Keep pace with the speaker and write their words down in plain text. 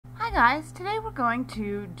Hi guys, today we're going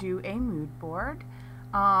to do a mood board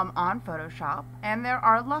on Photoshop, and there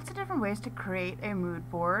are lots of different ways to create a mood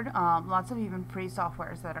board, lots of even free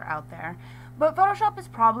softwares that are out there, but Photoshop is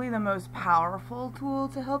probably the most powerful tool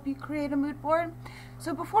to help you create a mood board.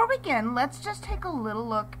 So before we begin, let's just take a little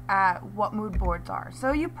look at what mood boards are.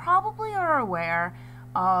 So you probably are aware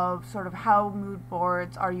of sort of how mood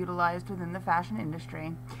boards are utilized within the fashion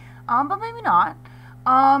industry, but maybe not.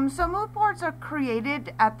 So mood boards are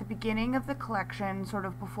created at the beginning of the collection, sort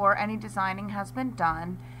of before any designing has been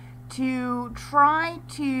done, to try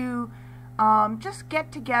to just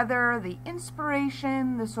get together the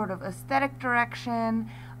inspiration, the sort of aesthetic direction,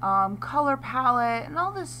 color palette, and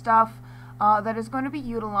all this stuff that is going to be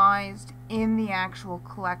utilized in the actual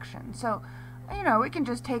collection. So, you know, we can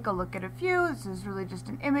just take a look at a few. This is really just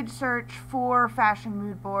an image search for fashion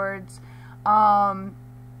mood boards.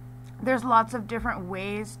 There's lots of different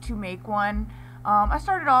ways to make one. I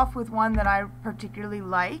started off with one that I particularly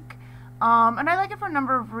like, and I like it for a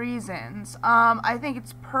number of reasons. I think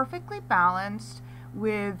it's perfectly balanced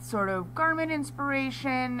with sort of garment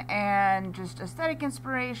inspiration and just aesthetic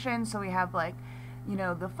inspiration. So we have, like, you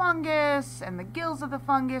know, the fungus and the gills of the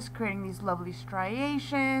fungus creating these lovely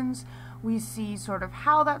striations. We see sort of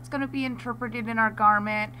how that's going to be interpreted in our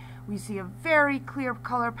garment. We see a very clear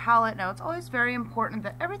color palette. Now, it's always very important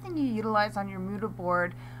that everything you utilize on your mood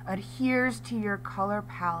board adheres to your color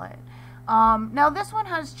palette. Now, this one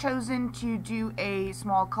has chosen to do a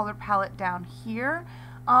small color palette down here,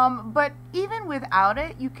 but even without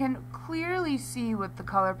it, you can clearly see what the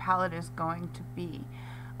color palette is going to be.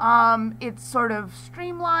 It's sort of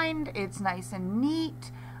streamlined, it's nice and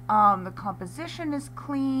neat, the composition is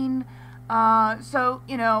clean. So,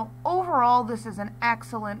 you know, overall this is an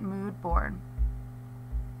excellent mood board.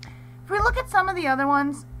 If we look at some of the other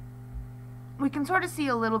ones, we can sort of see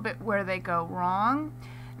a little bit where they go wrong.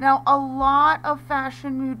 Now, a lot of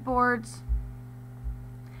fashion mood boards,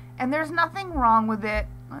 and there's nothing wrong with it,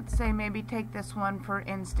 let's say maybe take this one for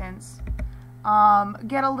instance,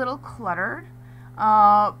 get a little cluttered.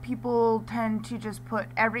 People tend to just put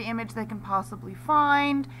every image they can possibly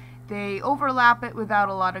find. They overlap it without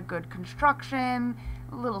a lot of good construction.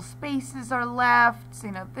 Little spaces are left. So,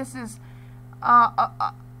 you know, this is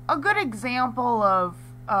a good example of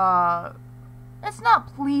it's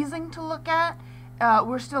not pleasing to look at.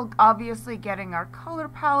 We're still obviously getting our color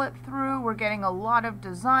palette through. We're getting a lot of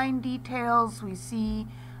design details. We see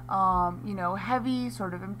you know, heavy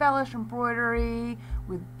sort of embellished embroidery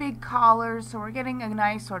with big collars. So we're getting a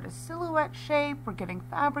nice sort of silhouette shape. We're getting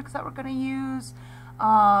fabrics that we're going to use.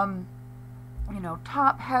 You know,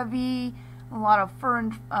 top heavy, a lot of fur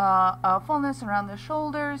and fullness around the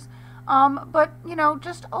shoulders, but, you know,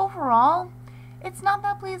 just overall, it's not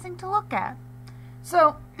that pleasing to look at.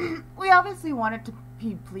 So, we obviously want it to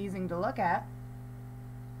be pleasing to look at.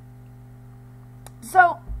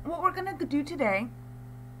 So, what we're going to do today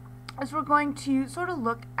is we're going to sort of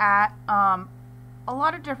look at a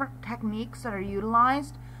lot of different techniques that are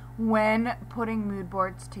utilized when putting mood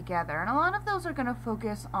boards together, and a lot of those are going to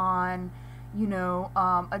focus on, you know,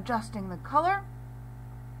 adjusting the color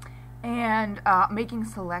and making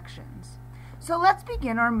selections. So let's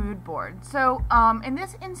begin our mood board. So in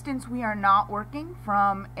this instance, we are not working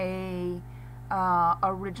from a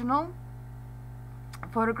original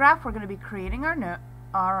photograph. We're going to be creating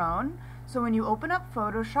our own. So when you open up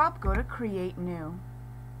Photoshop, go to Create New.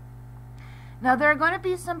 Now, there are going to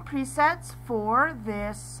be some presets for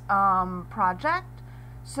this project.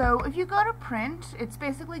 So if you go to print, it's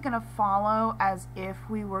basically going to follow as if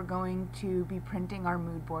we were going to be printing our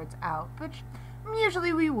mood boards out, which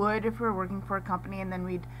usually we would if we were working for a company, and then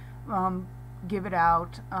we'd give it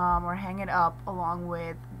out or hang it up along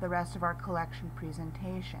with the rest of our collection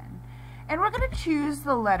presentation. And we're going to choose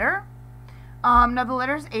the letter. Now, the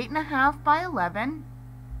letter is 8.5 by 11.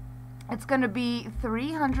 It's going to be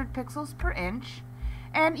 300 pixels per inch,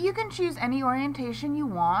 and you can choose any orientation you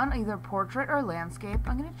want, either portrait or landscape.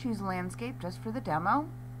 I'm going to choose landscape just for the demo.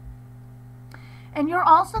 And you're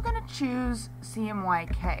also going to choose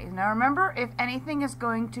CMYK. Now remember, if anything is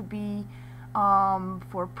going to be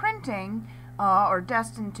for printing or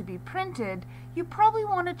destined to be printed, you probably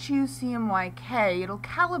want to choose CMYK. It'll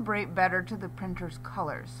calibrate better to the printer's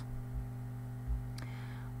colors.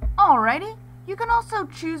 Alrighty. You can also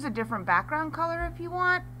choose a different background color if you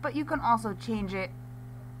want, but you can also change it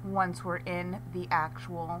once we're in the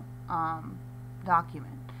actual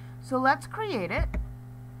document. So let's create it.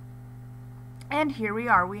 And here we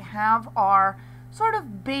are. We have our sort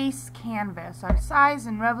of base canvas, our size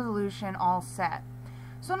and resolution all set.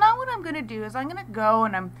 So now what I'm going to do is I'm going to go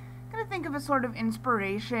and I'm I'm going to think of a sort of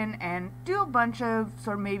inspiration and do a bunch of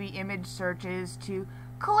sort of maybe image searches to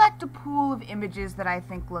collect a pool of images that I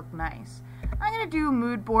think look nice. I'm going to do a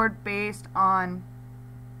mood board based on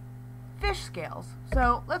fish scales.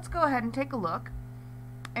 So let's go ahead and take a look.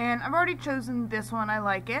 And I've already chosen this one. I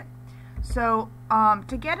like it. So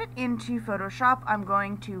to get it into Photoshop, I'm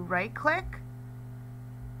going to right click,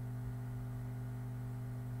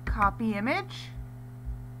 copy image,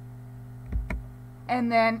 and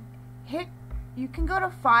then you can go to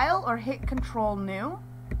File or hit Control New.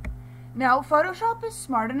 Now Photoshop is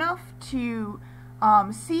smart enough to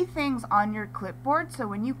see things on your clipboard, so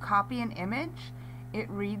when you copy an image, it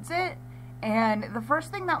reads it, and the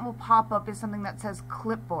first thing that will pop up is something that says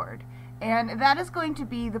clipboard, and that is going to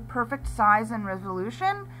be the perfect size and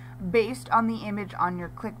resolution based on the image on your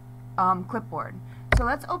clipboard. So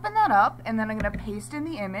let's open that up, and then I'm going to paste in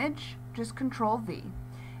the image, just Control V.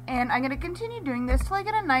 And I'm going to continue doing this till I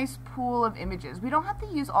get a nice pool of images. We don't have to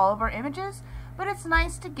use all of our images, but it's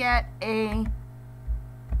nice to get a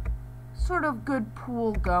sort of good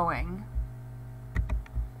pool going.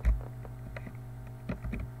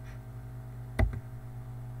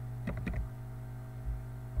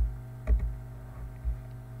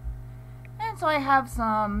 And so I have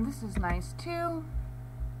some, this is nice too.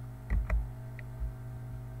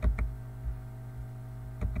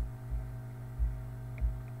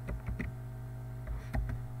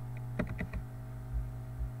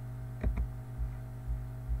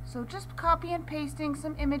 So just copy and pasting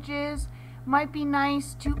some images. Might be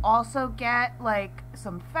nice to also get like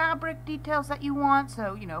some fabric details that you want.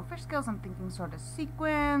 So, you know, fish scales, I'm thinking sort of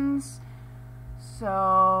sequins.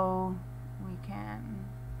 So we can,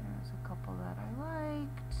 there's a couple that I liked.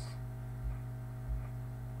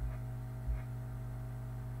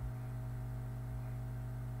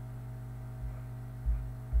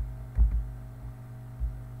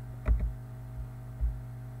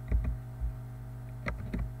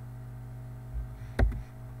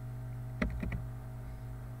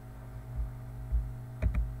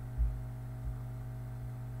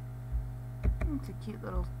 It's a cute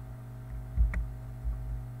little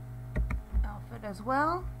outfit as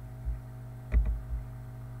well.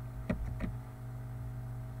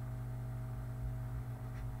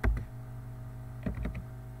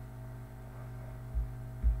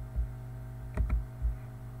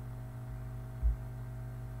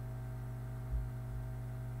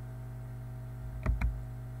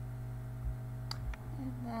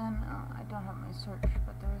 And then, I don't have my search,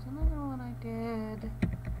 but there was another one I did.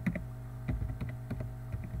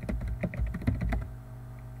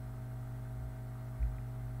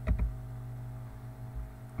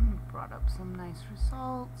 Brought up some nice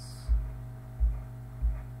results.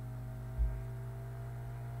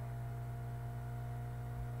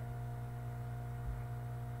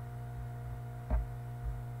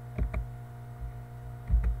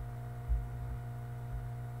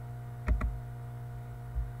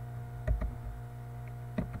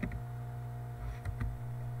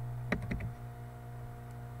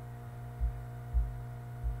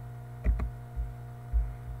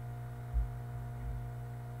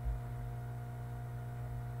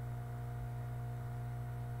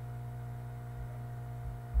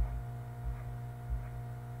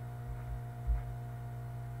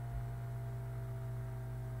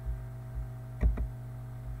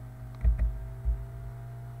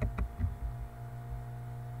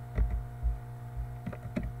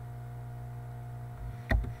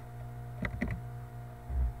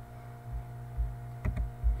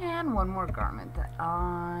 And one more garment that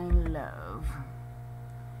I love.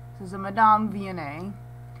 This is a Madame Vianney.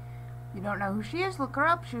 You don't know who she is, look her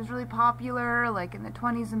up. She was really popular, like in the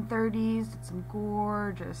 20s and 30s. Did some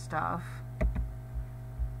gorgeous stuff.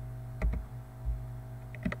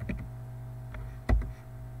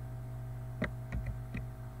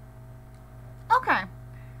 Okay,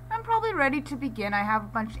 I'm probably ready to begin. I have a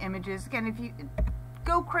bunch of images. Again, if you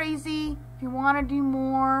go crazy, if you want to do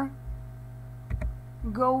more,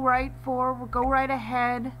 go right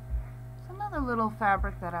ahead. There's another little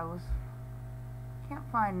fabric that I can't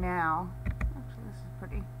find now. Actually, this is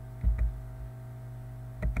pretty.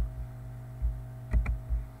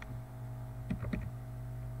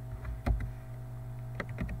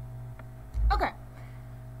 Okay.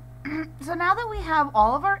 So now that we have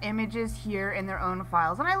all of our images here in their own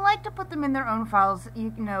files, and I like to put them in their own files,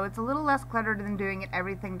 you know, it's a little less cluttered than doing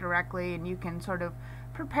everything directly, and you can sort of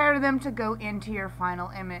prepare them to go into your final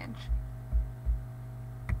image.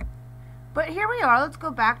 But here we are, let's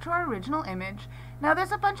go back to our original image. Now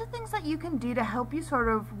there's a bunch of things that you can do to help you sort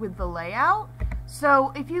of with the layout.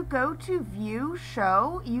 So if you go to View,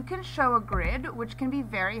 Show, you can show a grid, which can be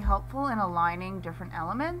very helpful in aligning different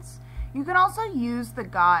elements. You can also use the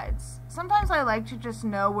guides. Sometimes I like to just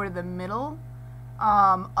know where the middle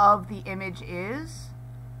of the image is.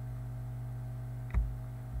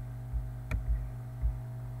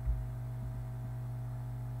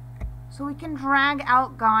 So we can drag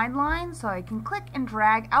out guidelines, so I can click and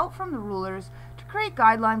drag out from the rulers to create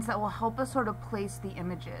guidelines that will help us sort of place the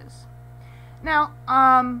images. Now,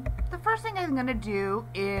 the first thing I'm going to do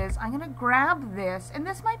is I'm going to grab this, and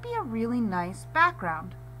this might be a really nice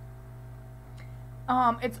background.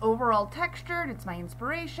 It's overall textured, it's my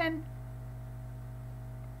inspiration.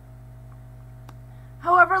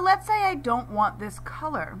 However, let's say I don't want this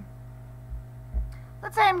color.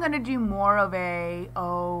 Let's say I'm going to do more of a,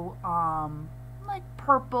 like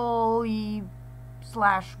purple-y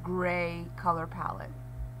 / gray color palette.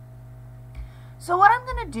 So what I'm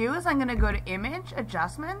going to do is I'm going to go to Image,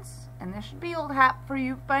 Adjustments, and this should be old hat for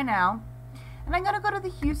you by now. And I'm going to go to the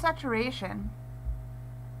Hue Saturation.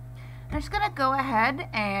 I'm just going to go ahead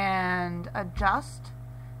and adjust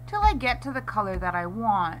till I get to the color that I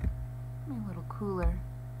want. Maybe a little cooler.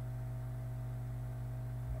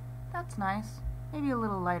 That's nice. Maybe a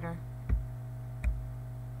little lighter.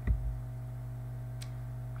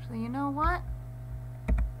 Actually, you know what?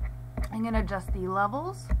 I'm going to adjust the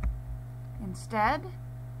levels instead,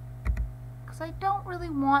 because I don't really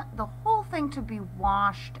want the whole thing to be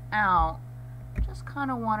washed out. Just kind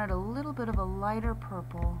of wanted a little bit of a lighter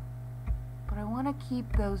purple, but I want to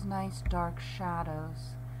keep those nice dark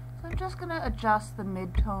shadows. So I'm just going to adjust the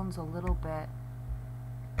midtones a little bit.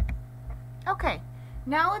 Okay,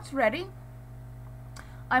 now it's ready.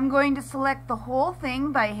 I'm going to select the whole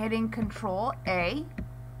thing by hitting Control A.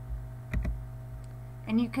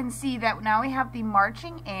 And you can see that now we have the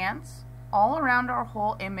marching ants all around our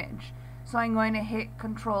whole image. So I'm going to hit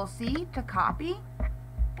Control C to copy,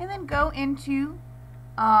 and then go into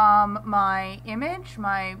my image,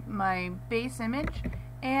 my base image,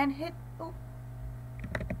 and hit, oh,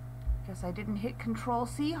 guess I didn't hit Control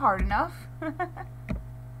C hard enough.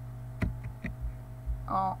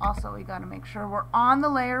 Oh, also we got to make sure we're on the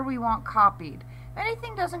layer we want copied. If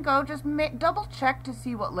anything doesn't go, just double check to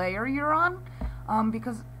see what layer you're on,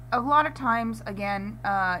 because a lot of times, again,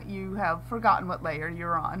 you have forgotten what layer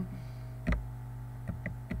you're on.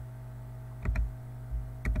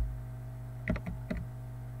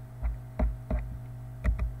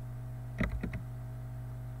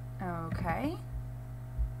 Okay.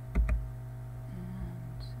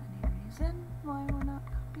 And any reason why we're not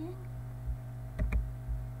copying?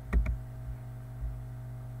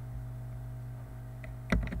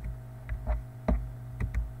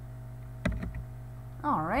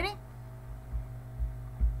 Alrighty.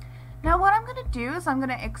 Now what I'm going to do is I'm going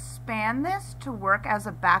to expand this to work as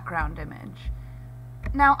a background image.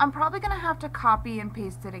 Now I'm probably going to have to copy and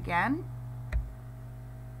paste it again.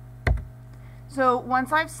 So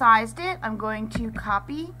once I've sized it, I'm going to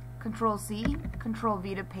copy, Control C, Control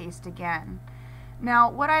V to paste again. Now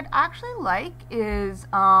what I'd actually like is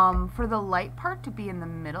for the light part to be in the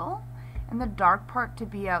middle and the dark part to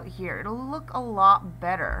be out here. It'll look a lot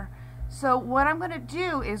better. So what I'm going to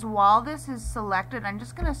do is, while this is selected, I'm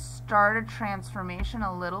just going to start a transformation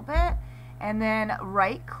a little bit, and then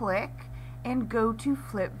right click and go to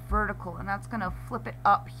flip vertical, and that's going to flip it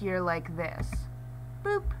up here like this.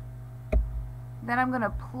 Boop. Then I'm going to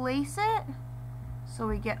place it so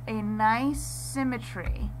we get a nice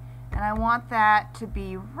symmetry, and I want that to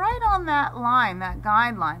be right on that line, that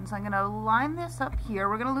guideline. So I'm going to line this up here.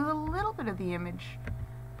 We're going to lose a little bit of the image,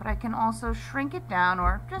 but I can also shrink it down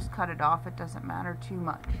or just cut it off. It doesn't matter too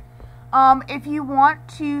much. If you want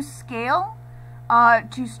to scale,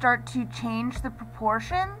 to start to change the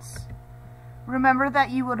proportions, remember that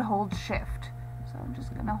you would hold Shift. So I'm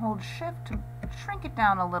just going to hold Shift to shrink it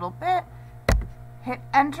down a little bit. Hit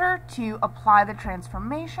Enter to apply the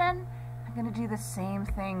transformation. I'm going to do the same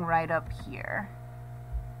thing right up here.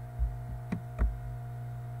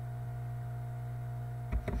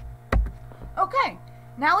 Okay.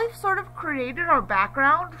 Now we've sort of created our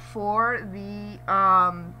background for the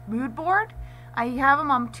mood board. I have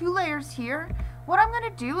them on 2 layers here. What I'm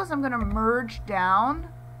going to do is I'm going to merge down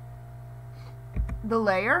the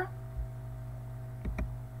layer.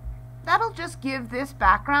 That'll just give this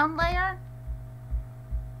background layer,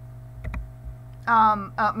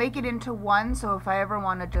 make it into one, so if I ever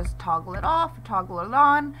want to just toggle it off, toggle it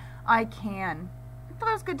on, I can. It's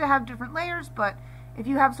always good to have different layers, but if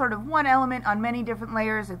you have sort of one element on many different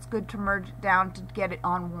layers, it's good to merge it down to get it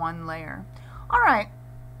on one layer. Alright.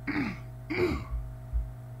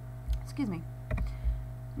 Excuse me.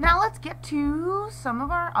 Now let's get to some of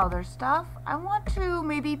our other stuff. I want to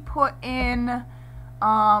maybe put in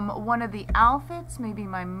one of the outfits, maybe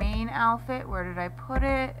my main outfit. Where did I put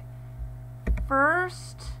it?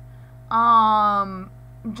 First,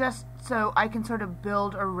 just so I can sort of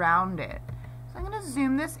build around it. So I'm going to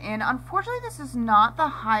zoom this in. Unfortunately, this is not the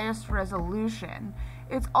highest resolution.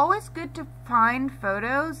 It's always good to find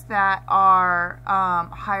photos that are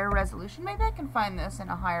higher resolution. Maybe I can find this in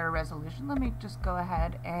a higher resolution. Let me just go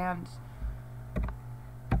ahead and...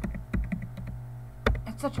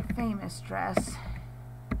 It's such a famous dress.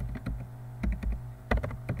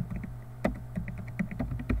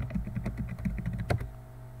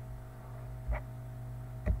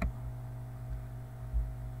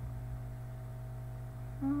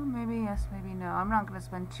 Maybe yes, maybe no. I'm not going to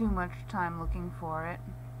spend too much time looking for it.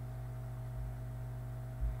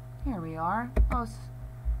 Here we are. Oh,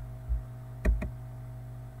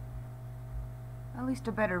 at least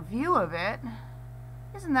a better view of it.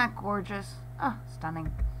 Isn't that gorgeous? Oh,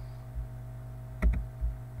 stunning.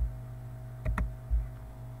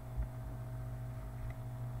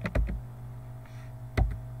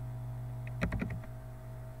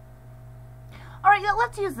 Alright, yeah,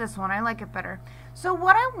 let's use this one. I like it better. So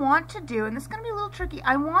what I want to do, and this is going to be a little tricky,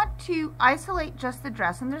 I want to isolate just the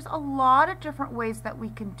dress, and there's a lot of different ways that we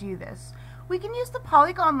can do this. We can use the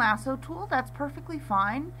polygon lasso tool, that's perfectly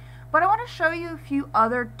fine, but I want to show you a few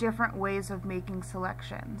other different ways of making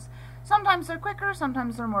selections. Sometimes they're quicker,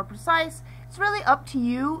 sometimes they're more precise. It's really up to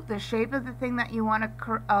you, the shape of the thing that you want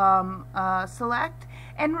to select,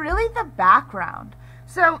 and really the background.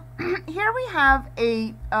 So here we have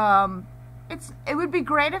a... it would be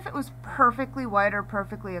great if it was perfectly white or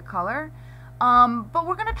perfectly a color, but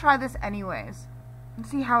we're going to try this anyways and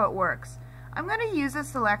see how it works. I'm going to use a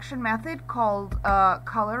selection method called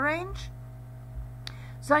color range.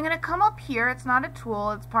 So I'm going to come up here, it's not a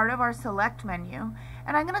tool, it's part of our select menu,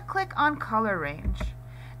 and I'm going to click on color range.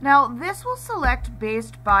 Now this will select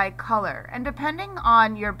based by color, and depending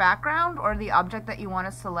on your background or the object that you want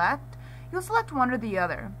to select, you'll select one or the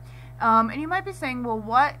other. And you might be saying, well,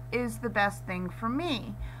 what is the best thing for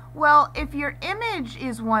me? Well, if your image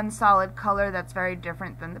is one solid color that's very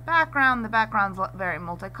different than the background's very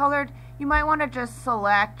multicolored, you might want to just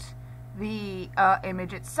select the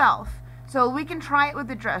image itself. So we can try it with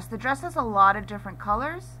the dress. The dress has a lot of different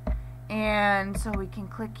colors, and so we can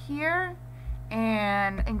click here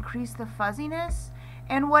and increase the fuzziness,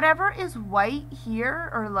 and whatever is white here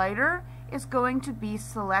or lighter is going to be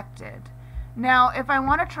selected. Now, if I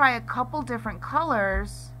want to try a couple different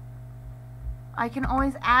colors, I can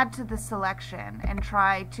always add to the selection and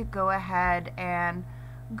try to go ahead and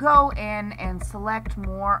go in and select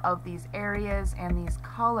more of these areas and these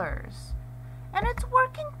colors. And it's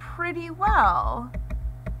working pretty well,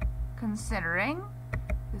 considering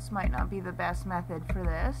this might not be the best method for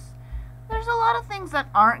this. There's a lot of things that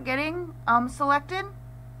aren't getting selected,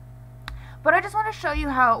 but I just want to show you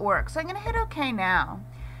how it works. So I'm going to hit OK now.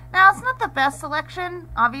 Now, it's not the best selection.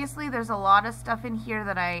 Obviously, there's a lot of stuff in here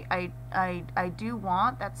that I do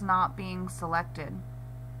want that's not being selected.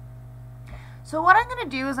 So what I'm going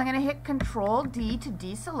to do is I'm going to hit Control D to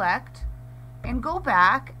deselect and go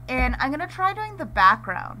back, and I'm going to try doing the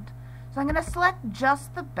background. So I'm going to select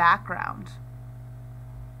just the background.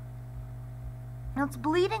 Now, it's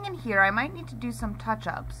bleeding in here. I might need to do some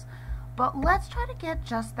touch-ups, but let's try to get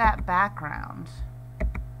just that background.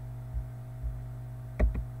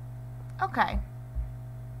 Okay,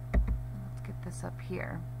 let's get this up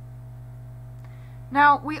here.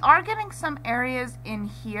 Now, we are getting some areas in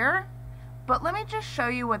here, but let me just show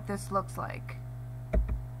you what this looks like.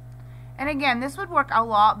 And again, this would work a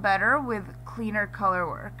lot better with cleaner color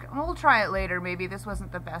work. And we'll try it later. Maybe this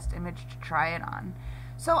wasn't the best image to try it on.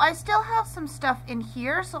 So I still have some stuff in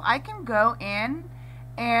here, so I can go in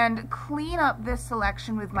and clean up this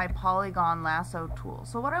selection with my polygon lasso tool.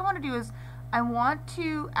 So what I want to do is I want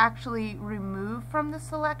to actually remove from the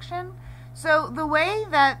selection. So the way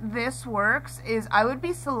that this works is I would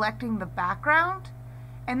be selecting the background,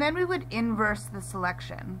 and then we would inverse the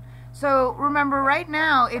selection. So remember, right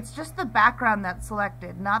now it's just the background that's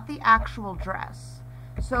selected, not the actual dress.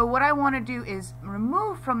 So what I want to do is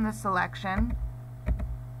remove from the selection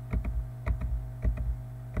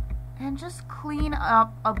and just clean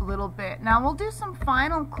up a little bit. Now we'll do some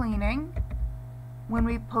final cleaning when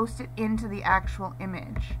we post it into the actual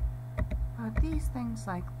image. But these things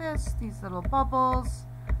like this, these little bubbles,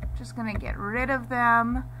 I'm just going to get rid of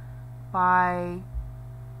them by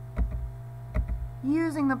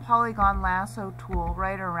using the polygon lasso tool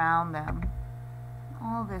right around them.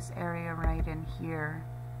 All this area right in here.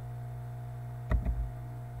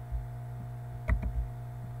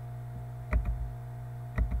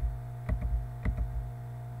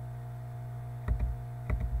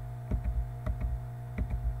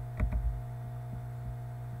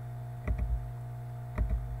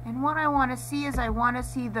 And what I want to see is I want to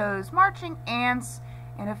see those marching ants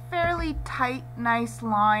in a fairly tight, nice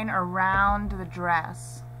line around the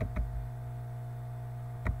dress.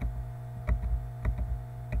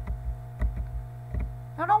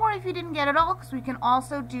 Now don't worry if you didn't get it all, because we can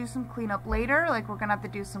also do some cleanup later. Like, we're going to have to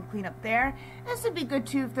do some cleanup there. This would be good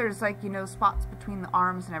too if there's, like, you know, spots between the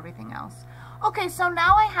arms and everything else. Okay, so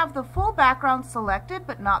now I have the full background selected,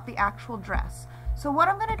 but not the actual dress. So what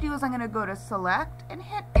I'm going to do is I'm going to go to select and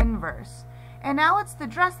hit inverse. And now it's the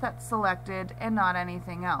dress that's selected and not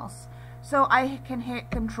anything else. So I can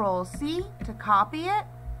hit Control C to copy it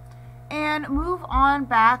and move on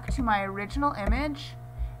back to my original image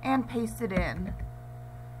and paste it in.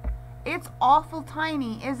 It's awful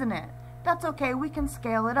tiny, isn't it? That's okay, we can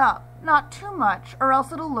scale it up. Not too much, or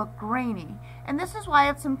else it'll look grainy. And this is why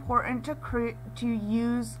it's important to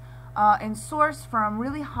use and source from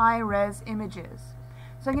really high-res images.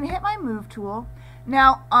 So I'm going to hit my Move tool.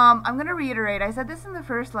 Now, I'm going to reiterate, I said this in the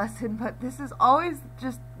first lesson, but this is always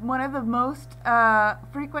just one of the most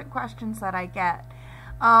frequent questions that I get.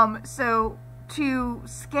 So to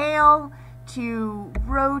scale, to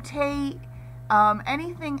rotate,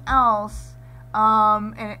 anything else,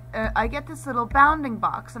 and I get this little bounding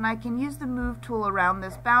box, and I can use the Move tool around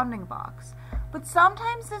this bounding box. But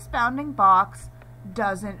sometimes this bounding box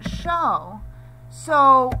doesn't show.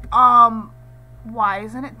 So, why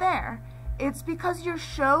isn't it there? It's because your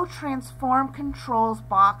Show Transform Controls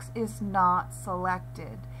box is not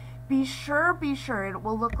selected. Be sure it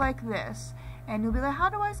will look like this. And you'll be like, how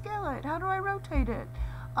do I scale it? How do I rotate it?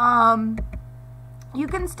 You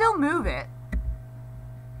can still move it,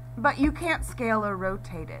 but you can't scale or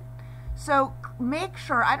rotate it. So make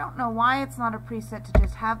sure, I don't know why it's not a preset to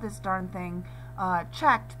just have this darn thing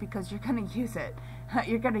checked, because you're going to use it.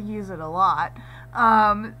 You're going to use it a lot.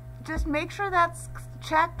 Just make sure that's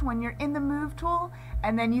checked when you're in the Move tool,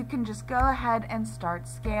 and then you can just go ahead and start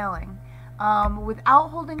scaling. Without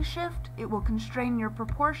holding Shift, it will constrain your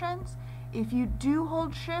proportions. If you do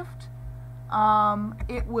hold Shift,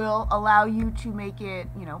 it will allow you to make it,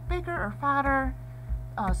 you know, bigger or fatter,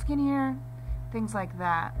 skinnier, things like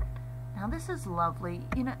that. Now this is lovely,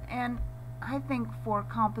 you know, and I think for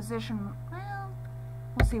composition, well,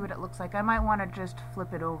 we'll see what it looks like. I might want to just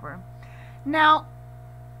flip it over. Now,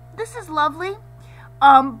 this is lovely,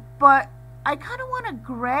 but I kind of want a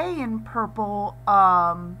gray and purple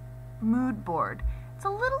mood board. It's a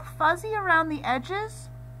little fuzzy around the edges.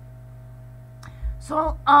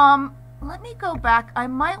 So, let me go back. I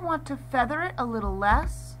might want to feather it a little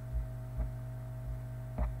less.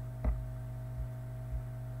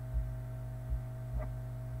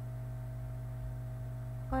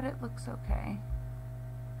 But it looks okay.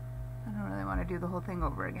 I don't really want to do the whole thing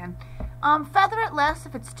over again. Feather it less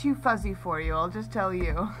if it's too fuzzy for you, I'll just tell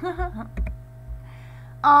you.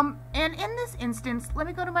 And in this instance, let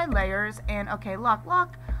me go to my layers and, okay,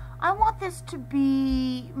 lock. I want this to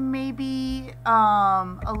be maybe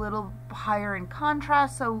a little higher in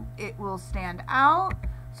contrast so it will stand out.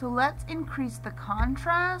 So let's increase the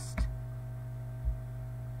contrast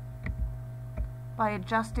by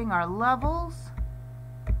adjusting our levels.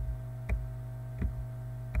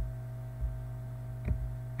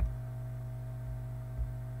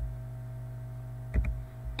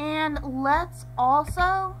 And let's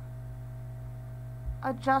also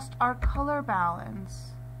adjust our color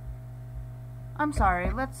balance. I'm sorry,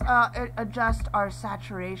 let's adjust our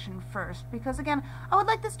saturation first, because again, I would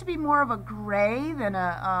like this to be more of a gray than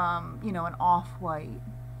a, you know, an off-white.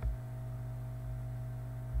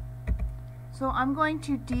 So I'm going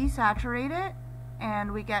to desaturate it,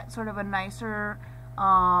 and we get sort of a nicer,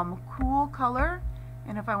 cool color.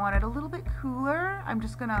 And if I want it a little bit cooler, I'm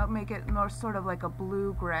just going to make it more sort of like a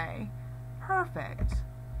blue-gray. Perfect.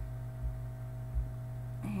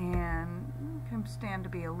 And can stand to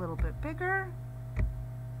be a little bit bigger.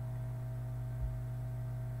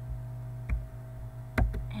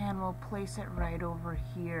 And we'll place it right over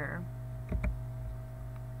here.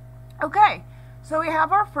 Okay, so we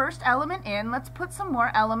have our first element in. Let's put some more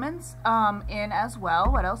elements in as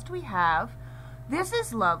well. What else do we have? This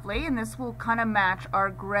is lovely, and this will kind of match our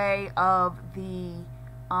gray of the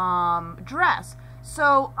dress.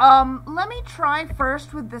 So let me try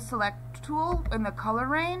first with the select tool in the color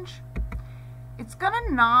range. It's gonna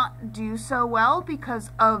not do so well because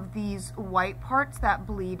of these white parts that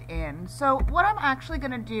bleed in. So what I'm actually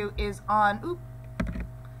gonna do is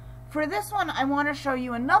for this one, I want to show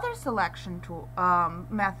you another selection tool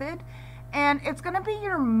method, and it's gonna be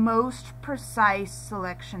your most precise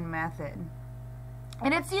selection method.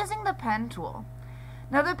 And it's using the pen tool.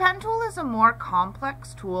 Now the pen tool is a more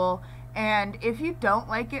complex tool, and if you don't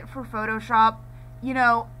like it for Photoshop, you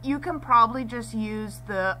know, you can probably just use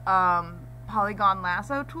the polygon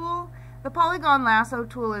lasso tool. The polygon lasso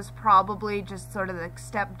tool is probably just sort of the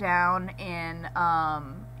step down in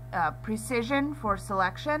precision for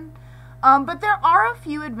selection. But there are a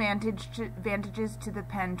few advantages to the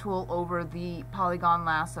pen tool over the polygon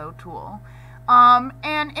lasso tool.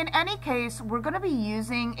 And in any case, we're going to be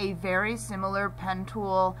using a very similar pen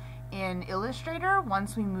tool in Illustrator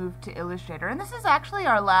once we move to Illustrator. And this is actually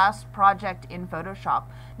our last project in Photoshop.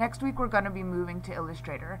 Next week we're going to be moving to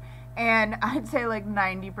Illustrator. And I'd say like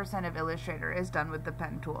 90% of Illustrator is done with the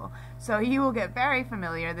pen tool. So you will get very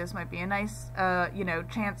familiar. This might be a nice you know,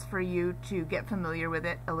 chance for you to get familiar with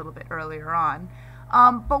it a little bit earlier on.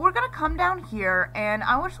 But we're going to come down here, and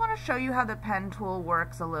I just want to show you how the pen tool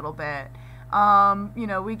works a little bit. You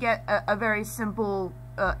know, we get a very simple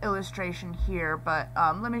illustration here, but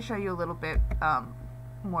let me show you a little bit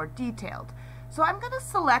more detailed. So I'm going to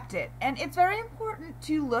select it, and it's very important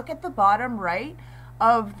to look at the bottom right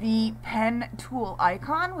of the pen tool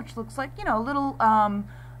icon, which looks like, you know, a little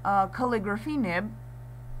calligraphy nib.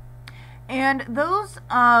 And those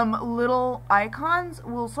little icons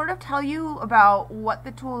will sort of tell you about what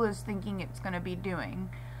the tool is thinking it's going to be doing.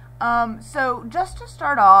 So just to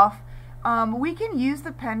start off, we can use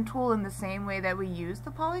the pen tool in the same way that we use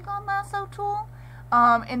the polygon lasso tool,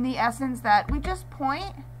 in the essence that we just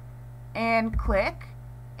point and click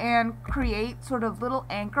and create sort of little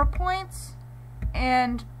anchor points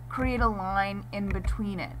and create a line in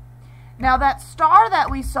between it. Now that star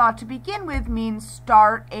that we saw to begin with means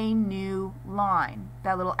start a new line,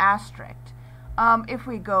 that little asterisk. If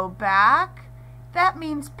we go back, that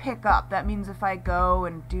means pick up. That means if I go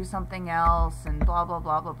and do something else and blah, blah,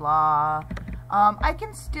 blah, blah, blah, I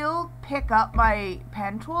can still pick up my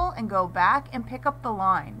pen tool and go back and pick up the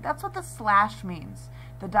line. That's what the slash means,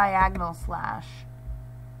 the diagonal slash.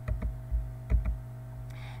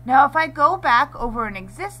 Now if I go back over an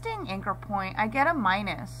existing anchor point, I get a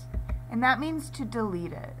minus, and that means to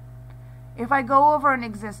delete it. If I go over an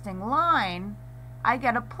existing line, I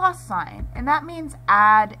get a plus sign, and that means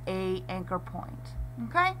add a anchor point.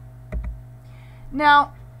 Okay?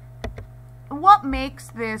 Now, what makes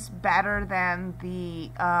this better than the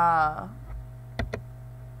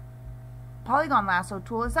polygon lasso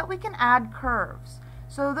tool is that we can add curves.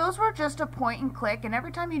 So those were just a point and click, and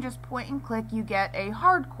every time you just point and click, you get a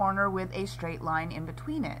hard corner with a straight line in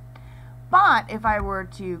between it. But if I were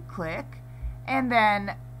to click, and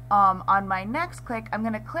then on my next click, I'm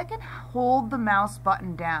going to click and hold the mouse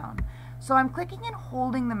button down. So I'm clicking and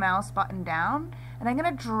holding the mouse button down, and I'm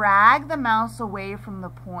going to drag the mouse away from the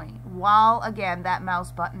point while, again, that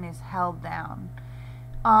mouse button is held down.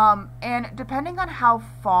 And depending on how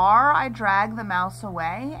far I drag the mouse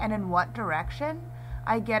away and in what direction,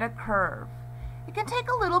 I get a curve. It can take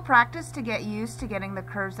a little practice to get used to getting the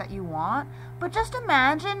curves that you want, but just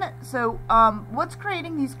imagine, so what's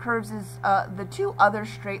creating these curves is the two other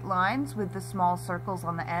straight lines with the small circles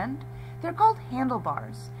on the end. They're called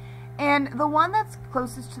handlebars. And the one that's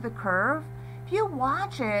closest to the curve, if you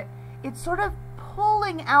watch it, it's sort of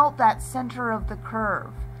pulling out that center of the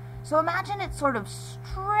curve. So imagine it's sort of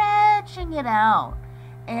stretching it out,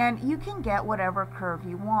 and you can get whatever curve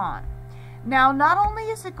you want. Now, not only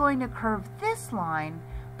is it going to curve this line,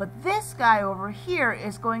 but this guy over here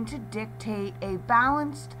is going to dictate a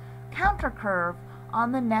balanced counter curve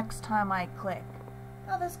on the next time I click.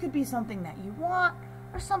 Now, this could be something that you want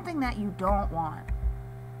or something that you don't want.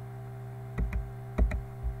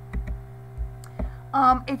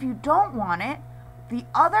 If you don't want it, the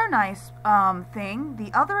other nice thing,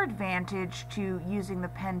 the other advantage to using the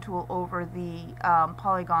pen tool over the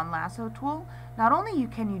polygon lasso tool, not only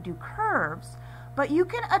can you do curves, but you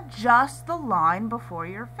can adjust the line before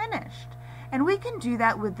you're finished. And we can do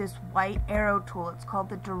that with this white arrow tool. It's called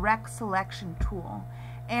the direct selection tool.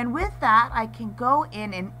 And with that, I can go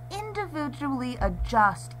in and individually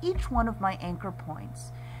adjust each one of my anchor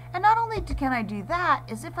points. And not only can I do that,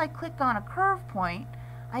 is if I click on a curve point,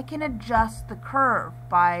 I can adjust the curve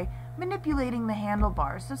by manipulating the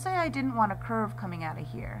handlebars. So say I didn't want a curve coming out of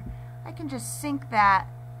here. I can just sink that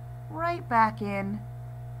right back in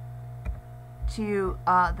to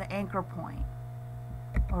the anchor point.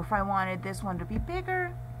 Or if I wanted this one to be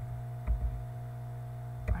bigger,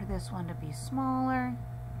 or this one to be smaller.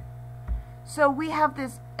 So we have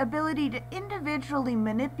this ability to individually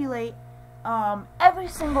manipulate every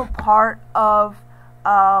single part of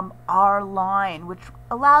our line, which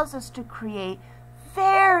allows us to create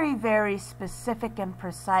very, very specific and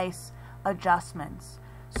precise adjustments.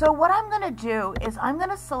 So what I'm going to do is I'm going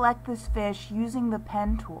to select this fish using the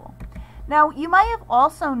pen tool. Now you might have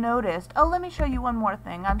also noticed, oh, let me show you one more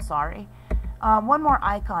thing, I'm sorry. one more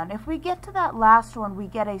icon. If we get to that last one, we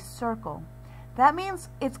get a circle. That means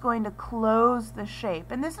it's going to close the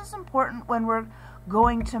shape. And this is important when we're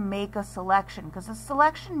going to make a selection, because a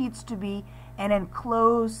selection needs to be an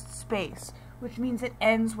enclosed space, which means it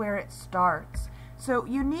ends where it starts. So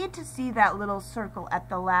you need to see that little circle at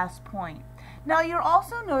the last point. Now you'll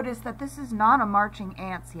also notice that this is not a marching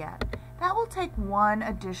ants yet. That will take one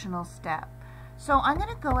additional step. So I'm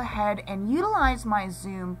going to go ahead and utilize my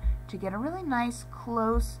zoom to get a really nice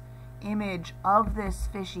close image of this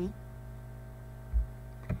fishy.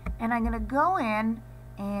 And I'm going to go in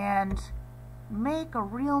and make a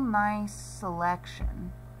real nice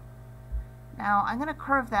selection. Now I'm going to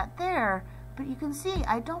curve that there, but you can see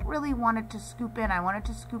I don't really want it to scoop in. I want it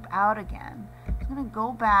to scoop out again. I'm going to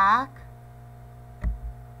go back and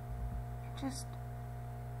just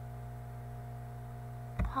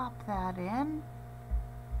pop that in,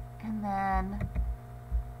 and then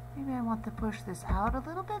maybe I want to push this out a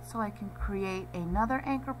little bit so I can create another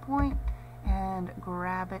anchor point and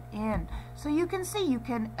grab it in. So you can see you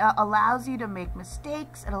can allows you to make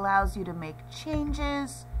mistakes, it allows you to make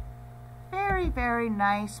changes. Very, very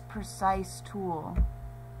nice, precise tool.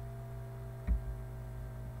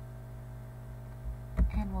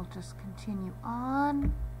 And we'll just continue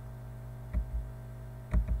on.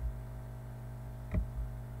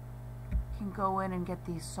 You can go in and get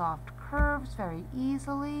these soft curves very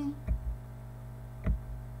easily.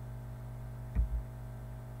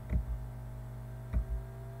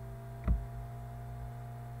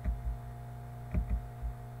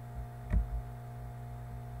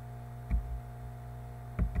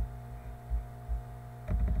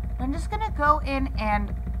 I'm just going to go in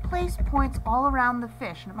and place points all around the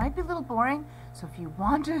fish. And it might be a little boring, so if you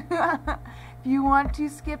want to if you want to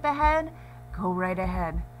skip ahead, go right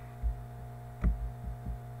ahead.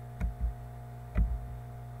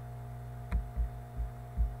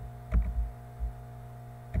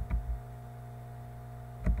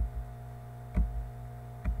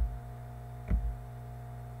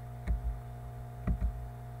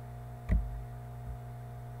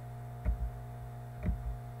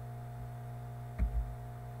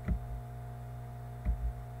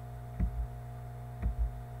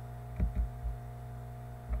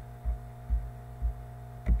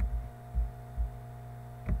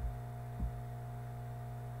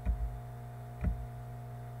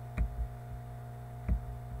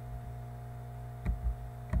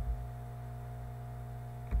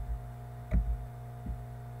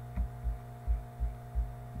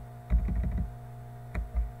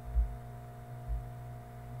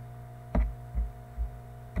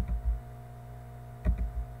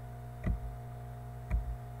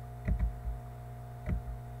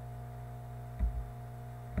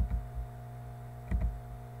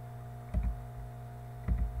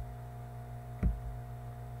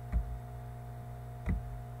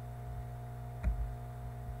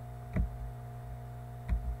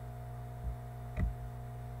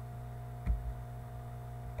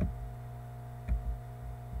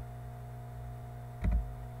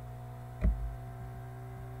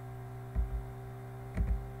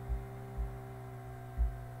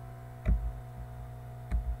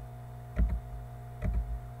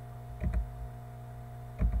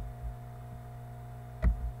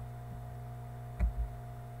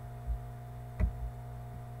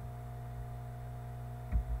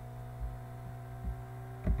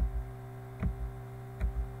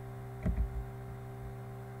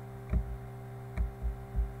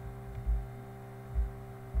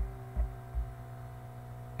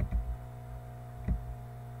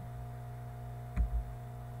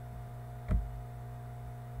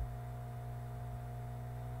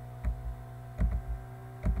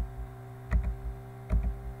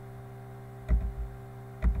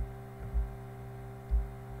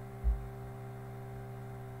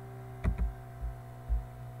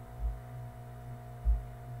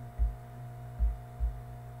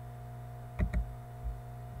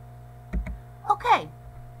 Okay,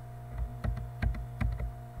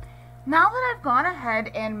 now that I've gone ahead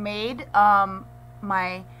and made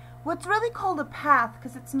my what's really called a path,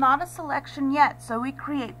 because it's not a selection yet, so we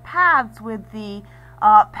create paths with the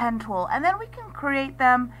pen tool, and then we can create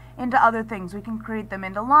them into other things. We can create them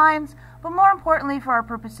into lines, but more importantly for our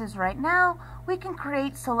purposes right now, we can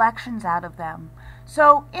create selections out of them.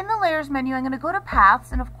 So in the layers menu, I'm going to go to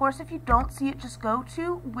paths, and of course if you don't see it, just go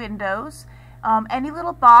to Windows. Any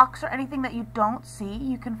little box or anything that you don't see,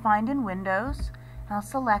 you can find in Windows. And I'll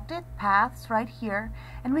select it, paths, right here,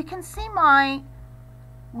 and we can see my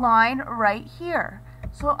line right here.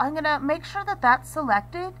 So I'm going to make sure that that's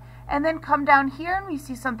selected, and then come down here and we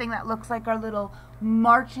see something that looks like our little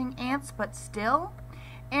marching ants, but still.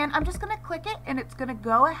 And I'm just going to click it, and it's going to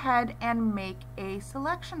go ahead and make a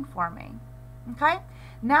selection for me. Okay?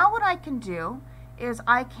 Now what I can do is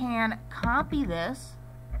I can copy this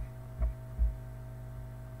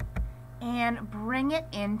and bring it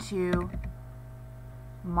into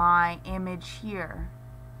my image here.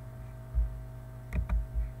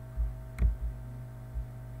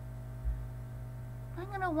 I'm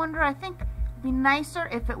going to wonder, I think it'd be nicer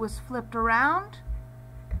if it was flipped around.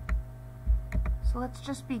 So let's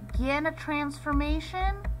just begin a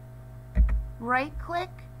transformation, right click,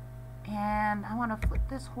 and I want to flip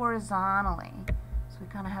this horizontally. So we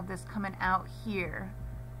kind of have this coming out here.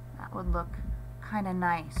 That would look kind of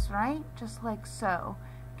nice, right? Just like so.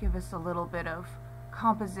 Give us a little bit of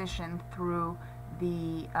composition through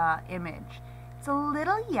the image. It's a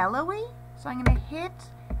little yellowy, so I'm going to hit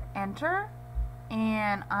enter,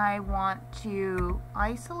 and I want to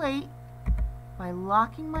isolate by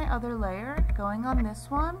locking my other layer, going on this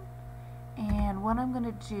one, and what I'm going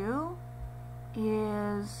to do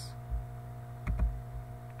is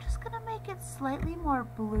just going to make it slightly more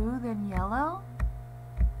blue than yellow.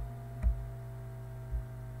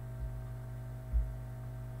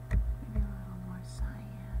 Maybe a little more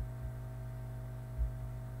cyan.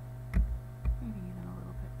 Maybe even a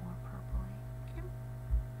little bit more purpley.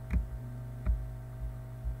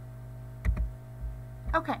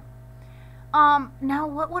 Okay. Now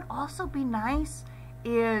what would also be nice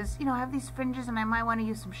is, you know, I have these fringes and I might want to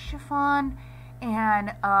use some chiffon,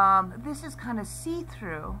 and this is kind of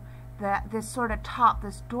see-through, this sort of top,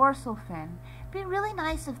 this dorsal fin. It'd be really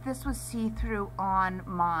nice if this was see-through on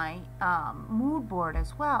my mood board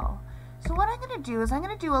as well. So what I'm going to do is I'm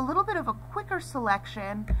going to do a little bit of a quicker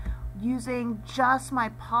selection using just my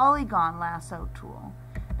polygon lasso tool.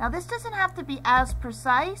 Now this doesn't have to be as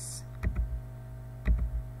precise,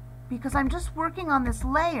 because I'm just working on this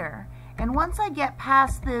layer, and once I get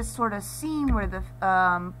past this sort of seam where the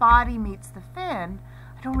body meets the fin,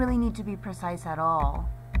 I don't really need to be precise at all.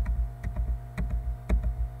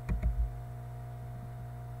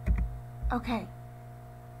 Okay,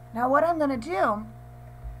 now what I'm going to do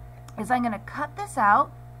is I'm going to cut this out,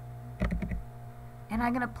 and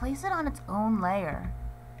I'm going to place it on its own layer.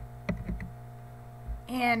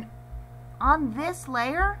 And on this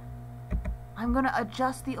layer, I'm going to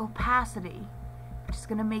adjust the opacity, which is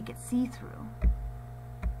going to make it see-through,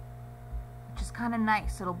 which is kind of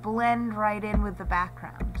nice. It'll blend right in with the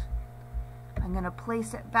background. I'm going to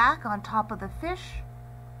place it back on top of the fish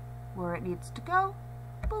where it needs to go.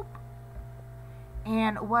 Boop.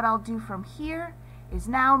 And what I'll do from here is,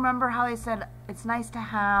 now remember how I said it's nice to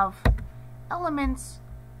have elements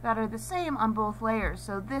that are the same on both layers.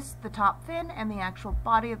 So this, the top fin, and the actual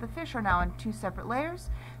body of the fish are now in two separate layers.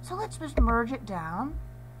 So let's just merge it down,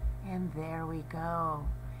 and there we go.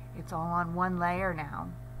 It's all on one layer now.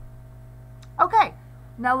 Okay,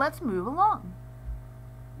 now let's move along.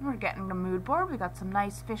 We're getting the mood board. We got some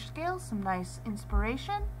nice fish scales, some nice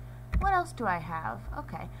inspiration. What else do I have?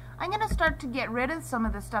 Okay, I'm going to start to get rid of some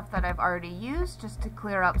of the stuff that I've already used, just to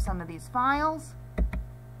clear up some of these files.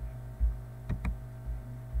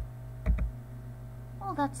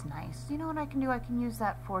 Oh, that's nice. You know what I can do? I can use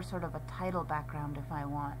that for sort of a title background if I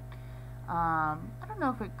want. I don't know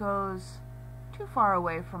if it goes too far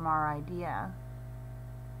away from our idea,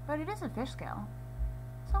 but it is a fish scale,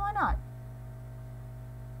 so why not?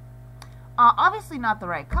 Obviously not the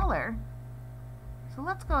right color, so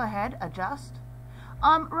let's go ahead, adjust.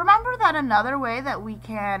 Remember that another way that we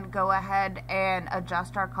can go ahead and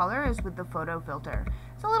adjust our color is with the photo filter.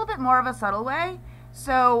 It's a little bit more of a subtle way.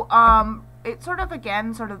 So it sort of,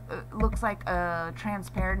 again, looks like a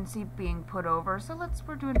transparency being put over. So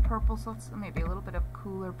we're doing purple, so let's maybe a little bit of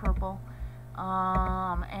cooler purple.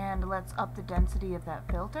 And let's up the density of that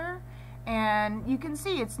filter. And you can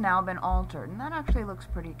see it's now been altered, and that actually looks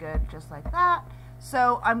pretty good, just like that.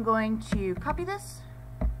 So I'm going to copy this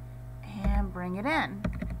and bring it in.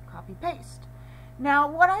 Copy, paste. Now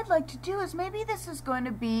what I'd like to do is, maybe this is going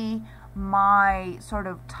to be my sort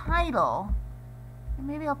of title. And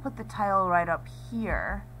maybe I'll put the title right up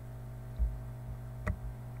here.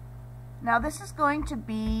 Now this is going to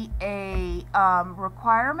be a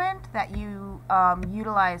requirement that you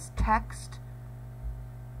utilize text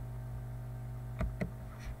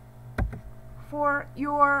for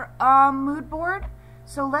your mood board.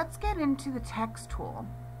 So let's get into the text tool.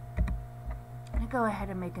 I'm going to go ahead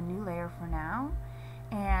and make a new layer for now,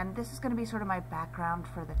 and this is going to be sort of my background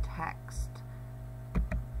for the text.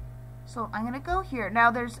 So I'm going to go here.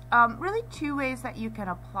 Now there's really two ways that you can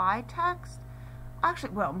apply text.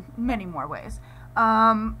 Actually, well, many more ways.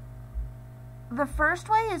 the first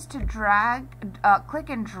way is to click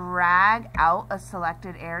and drag out a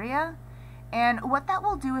selected area. And what that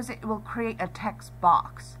will do is it will create a text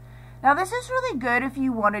box. Now this is really good if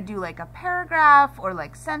you want to do like a paragraph or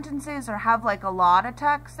like sentences or have like a lot of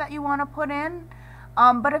text that you want to put in.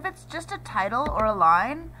 But if it's just a title or a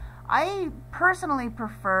line, I personally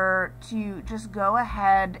prefer to just go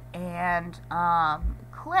ahead and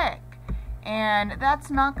click. And that's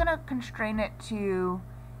not going to constrain it to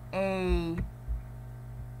a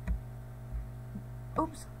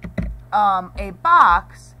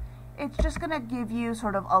box. It's just going to give you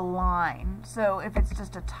sort of a line. So if it's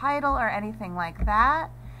just a title or anything like that,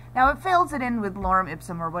 now it fills it in with lorem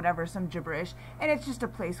ipsum or whatever, some gibberish, and it's just a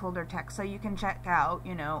placeholder text, so you can check out,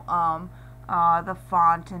 you know, the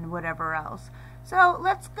font and whatever else. So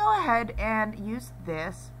let's go ahead and use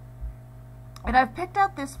this. And I've picked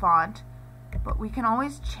out this font, but we can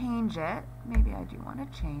always change it. Maybe I do want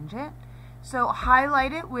to change it. So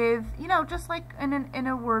highlight it with, you know, just like in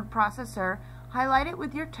a word processor, highlight it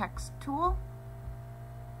with your text tool.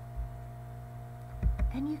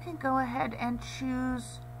 And you can go ahead and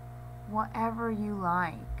choose whatever you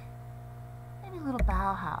like. Maybe a little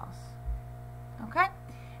Bauhaus. Okay?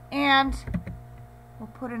 And we'll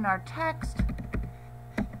put in our text.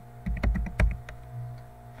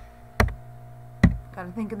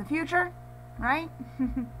 Gotta think in the future, right?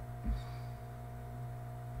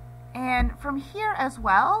 And from here as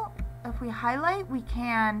well, if we highlight, we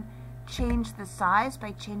can change the size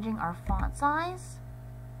by changing our font size.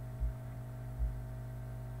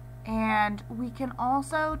 And we can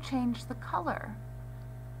also change the color.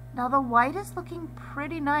 Now the white is looking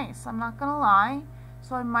pretty nice, I'm not gonna lie,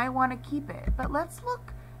 so I might want to keep it. But let's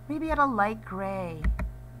look maybe at a light gray.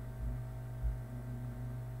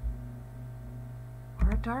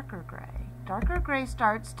 Or a darker gray. Darker gray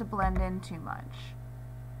starts to blend in too much.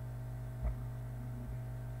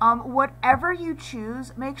 Whatever you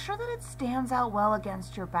choose, make sure that it stands out well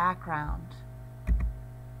against your background. I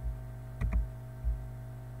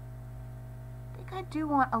think I do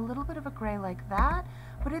want a little bit of a gray like that,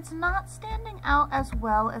 but it's not standing out as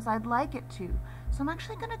well as I'd like it to. So I'm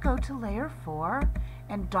actually going to go to layer 4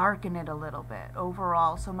 and darken it a little bit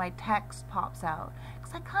overall so my text pops out.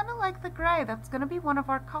 Because I kind of like the gray. That's going to be one of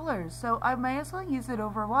our colors, so I may as well use it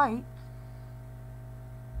over white.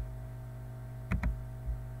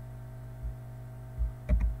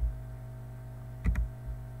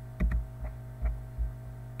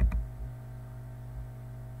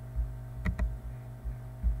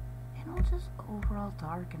 Just overall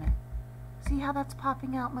darken it. See how that's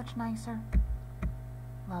popping out much nicer?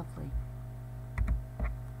 Lovely.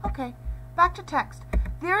 Okay, back to text.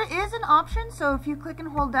 There is an option, so if you click and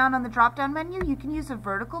hold down on the drop down menu, you can use a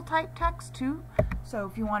vertical type text too. So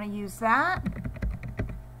if you want to use that,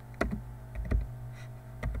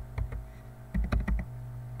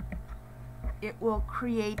 it will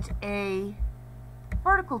create a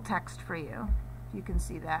vertical text for you. You can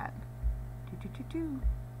see that.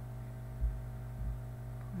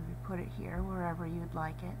 Maybe put it here, wherever you'd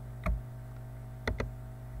like it.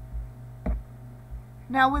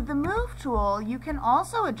 Now with the Move tool, you can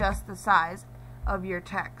also adjust the size of your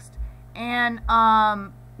text. And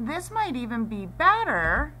this might even be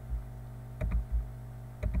better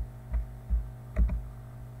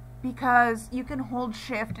because you can hold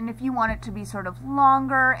Shift, and if you want it to be sort of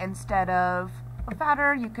longer instead of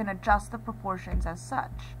fatter, you can adjust the proportions as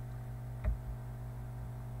such.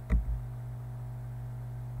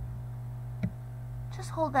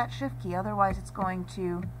 Just hold that Shift key, otherwise it's going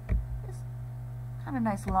to, it's kind of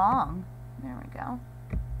nice long. There we go.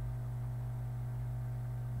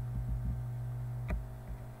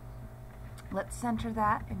 Let's center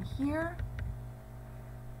that in here.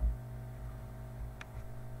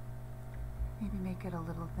 Maybe make it a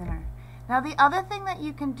little thinner. Now the other thing that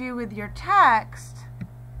you can do with your text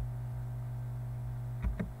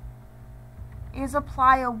is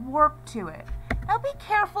apply a warp to it. Now be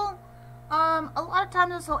careful. A lot of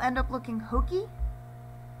times this will end up looking hokey,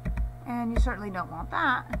 and you certainly don't want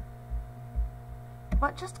that.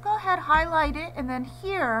 But just go ahead, highlight it, and then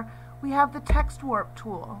here we have the text warp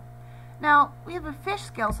tool. Now we have a fish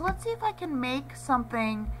scale, so let's see if I can make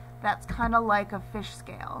something that's kind of like a fish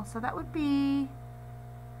scale. So that would be,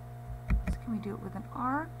 so can we do it with an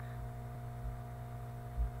arc?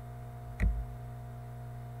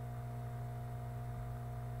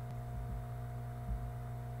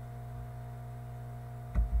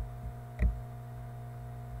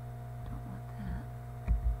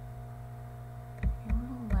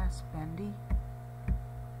 Bendy.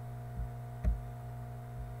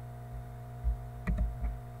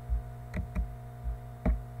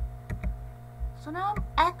 So now I'm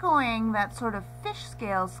echoing that sort of fish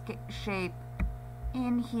scale shape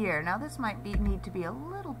in here. Now this might need to be a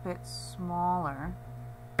little bit smaller.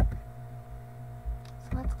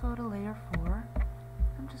 So let's go to layer 4.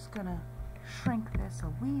 I'm just going to shrink this a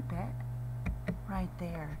wee bit right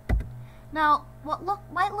there. Now, what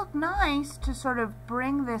might look nice to sort of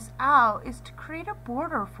bring this out is to create a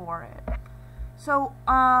border for it. So,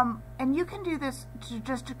 and you can do this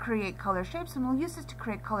just to create color shapes, and we'll use this to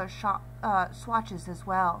create color swatches as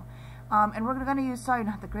well. And we're going to use, sorry,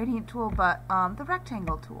 not the gradient tool, but the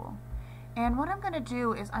rectangle tool. And what I'm going to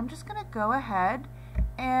do is I'm just going to go ahead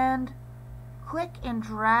and click and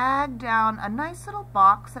drag down a nice little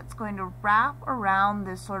box that's going to wrap around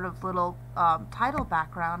this sort of little title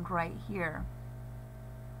background right here.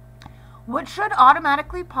 What should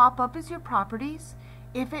automatically pop up is your properties.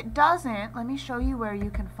 If it doesn't, let me show you where you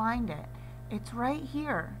can find it. It's right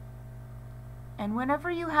here. And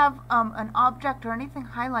whenever you have an object or anything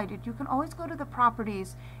highlighted, you can always go to the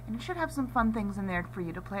properties, and it should have some fun things in there for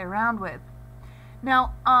you to play around with.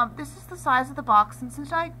 Now, this is the size of the box, and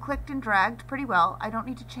since I clicked and dragged pretty well, I don't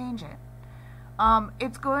need to change it.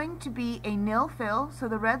 It's going to be a nil fill, so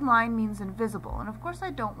the red line means invisible. And of course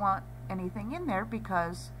I don't want anything in there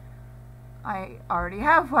because I already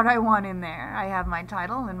have what I want in there. I have my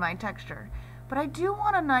title and my texture. But I do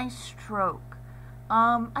want a nice stroke.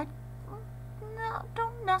 I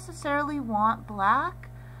don't necessarily want black.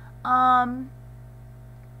 But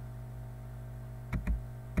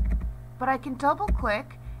I can double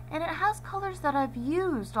click and it has colors that I've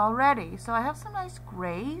used already. So I have some nice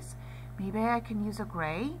grays. Maybe I can use a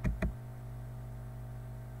gray.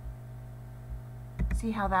 See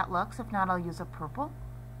how that looks? If not, I'll use a purple.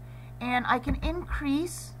 And I can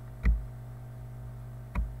increase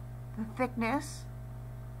the thickness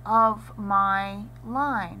of my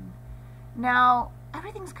line. Now,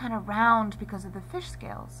 everything's kind of round because of the fish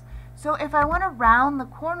scales. So if I want to round the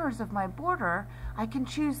corners of my border, I can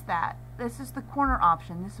choose that. This is the corner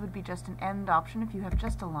option. This would be just an end option if you have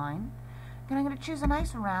just a line. Then I'm going to choose a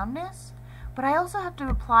nice roundness, but I also have to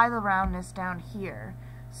apply the roundness down here.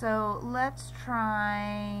 So let's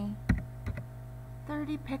try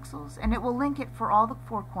 30 pixels, and it will link it for all the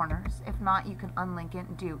 4 corners. If not, you can unlink it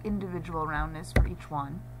and do individual roundness for each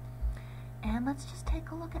one. And let's just take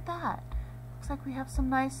a look at that. Looks like we have some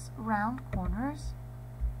nice round corners.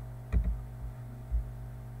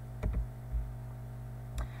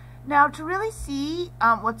 Now, to really see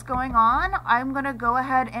what's going on, I'm going to go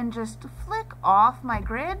ahead and just flick off my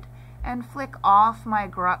grid and flick off my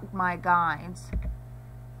guides.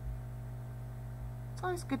 It's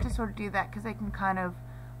always good to sort of do that because they can kind of,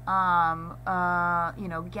 you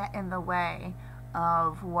know, get in the way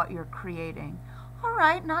of what you're creating. All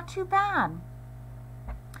right, not too bad.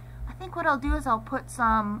 I think what I'll do is I'll put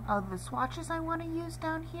some of the swatches I want to use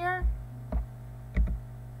down here.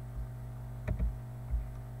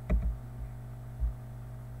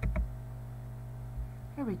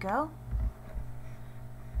 Here we go.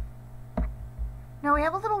 Now we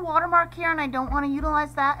have a little watermark here and I don't want to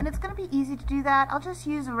utilize that, and it's going to be easy to do that. I'll just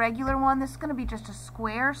use a regular one. This is going to be just a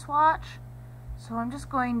square swatch. So I'm just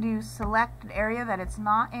going to select an area that it's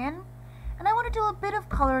not in, and I want to do a bit of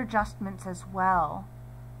color adjustments as well.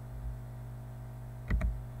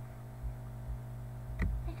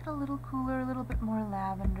 Make it a little cooler, a little bit more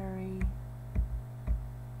lavendery.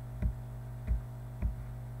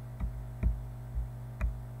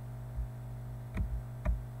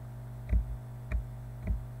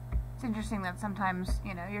 It's interesting that sometimes,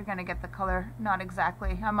 you know, you're going to get the color not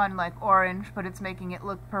exactly. I'm on like orange, but it's making it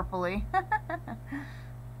look purpley.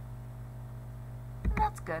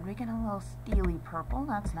 That's good. We get a little steely purple.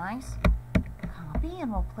 That's nice. Copy,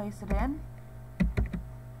 and we'll place it in.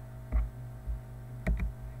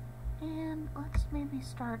 And let's maybe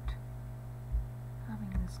start having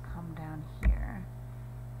this come down here.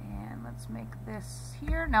 And let's make this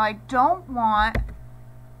here. Now I don't want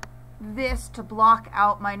this to block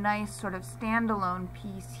out my nice sort of standalone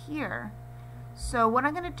piece here. So what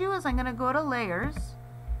I'm going to do is I'm going to go to layers,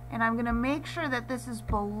 and I'm going to make sure that this is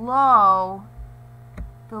below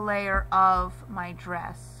the layer of my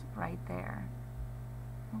dress right there.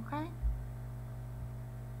 Okay?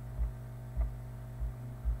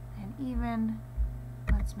 And even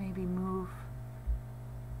let's maybe move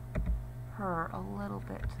her a little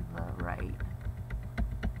bit to the right.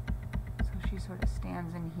 She sort of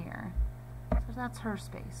stands in here. So that's her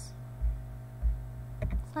space.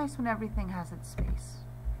 It's nice when everything has its space.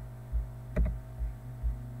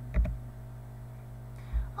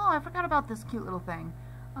 Oh, I forgot about this cute little thing.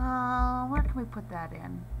 Where can we put that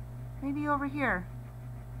in? Maybe over here.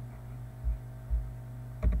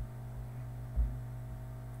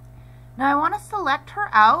 Now I want to select her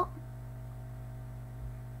out,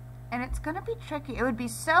 and it's going to be tricky. It would be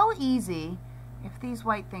so easy if these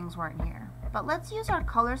white things weren't here. But let's use our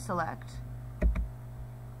color select.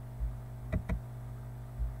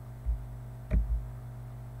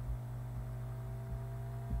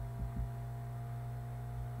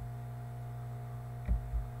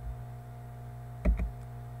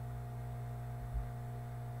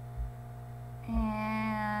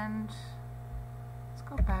 And let's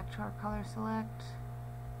go back to our color select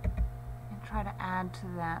and try to add to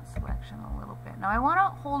that selection a little bit. Now I want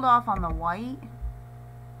to hold off on the white.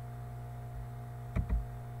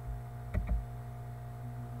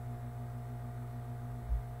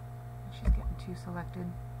 She's getting too selected.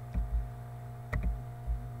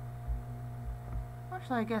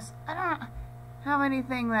 Actually, I guess I don't have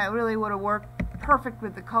anything that really would have worked perfect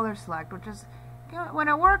with the color select, which is, you know, when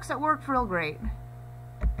it works, it worked real great.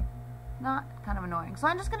 Not kind of annoying. So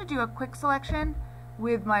I'm just going to do a quick selection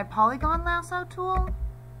with my polygon lasso tool.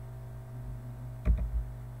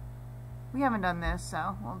 We haven't done this,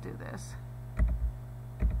 so we'll do this.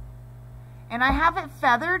 And I have it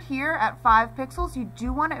feathered here at 5 pixels. You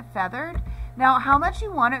do want it feathered. Now, how much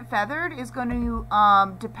you want it feathered is going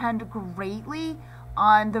to depend greatly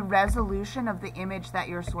on the resolution of the image that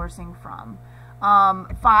you're sourcing from.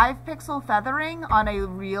 5 pixel feathering on a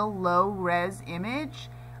real low res image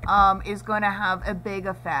is going to have a big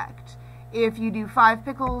effect. If you do 5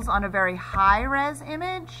 pixels on a very high res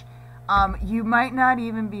image, you might not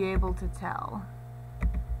even be able to tell.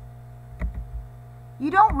 You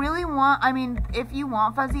don't really want, I mean, if you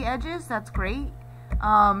want fuzzy edges, that's great.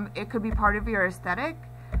 It could be part of your aesthetic.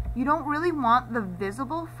 You don't really want the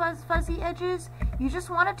visible fuzzy edges. You just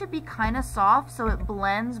want it to be kind of soft so it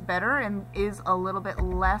blends better and is a little bit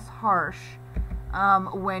less harsh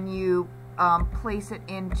when you place it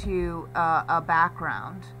into a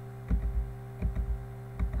background.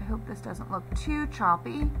 I hope this doesn't look too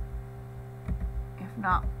choppy. If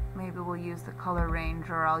not, maybe we'll use the color range,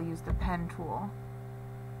 or I'll use the pen tool.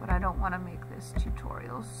 But I don't want to make this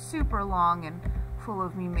tutorial super long and full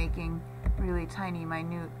of me making really tiny,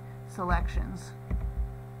 minute selections.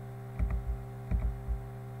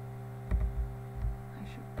 I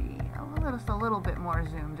should be just a little bit more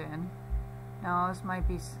zoomed in. Now this might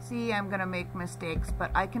be, see, I'm going to make mistakes,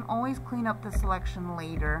 but I can always clean up the selection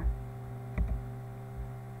later.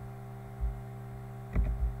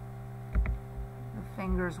 The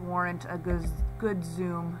fingers warrant a good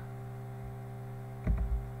zoom.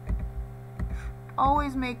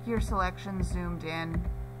 Always make your selection zoomed in.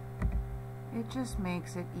 It just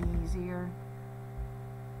makes it easier.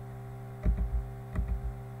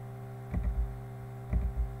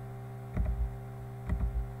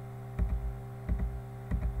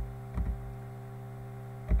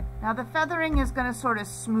 Now the feathering is going to sort of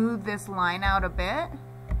smooth this line out a bit,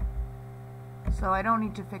 so I don't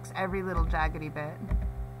need to fix every little jaggedy bit.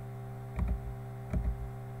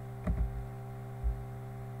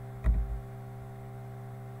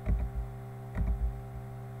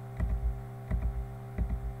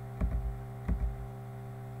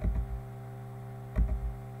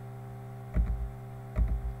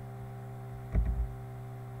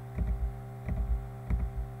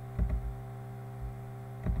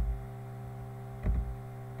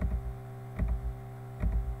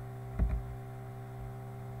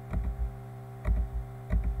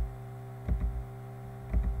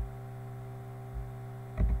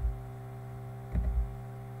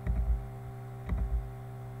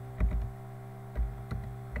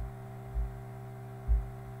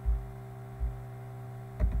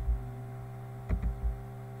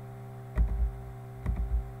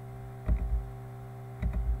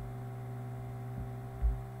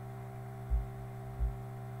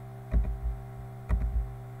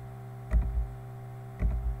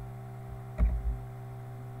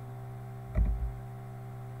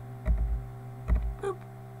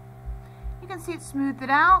 Can see it smoothed it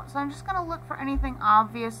out, so I'm just going to look for anything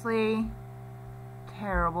obviously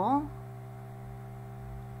terrible.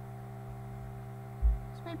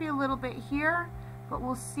 This may be a little bit here, but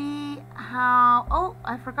we'll see how, oh,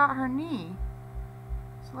 I forgot her knee.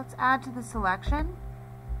 So let's add to the selection.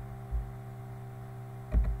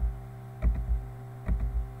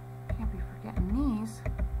 Can't be forgetting knees.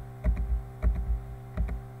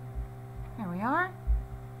 There we are.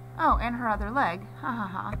 Oh, and her other leg. Ha ha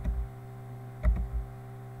ha.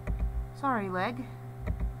 Sorry, leg.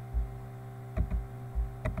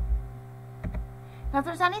 Now, if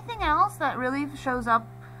there's anything else that really shows up,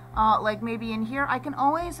 like maybe in here, I can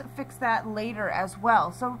always fix that later as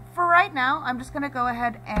well. So for right now, I'm just going to go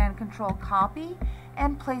ahead and Control Copy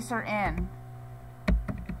and place her in.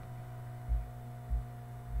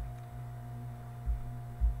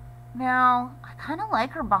 Now, I kind of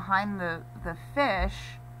like her behind the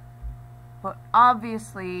fish, but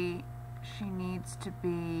obviously she needs to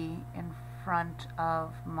be in front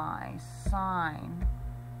of my sign.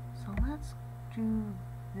 So let's do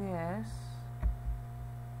this.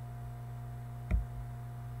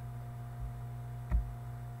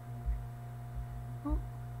 Oop.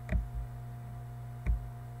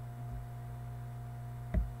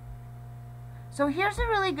 So here's a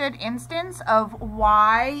really good instance of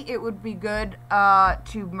why it would be good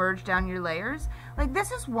to merge down your layers. Like,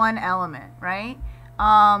 this is one element, right?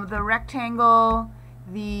 The rectangle,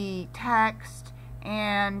 the text,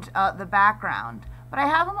 and the background. But I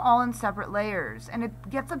have them all in separate layers, and it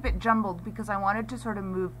gets a bit jumbled because I wanted to sort of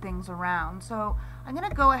move things around. So I'm going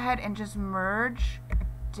to go ahead and just merge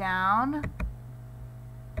down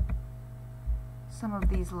some of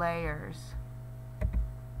these layers.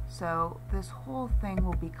 So this whole thing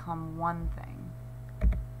will become one thing.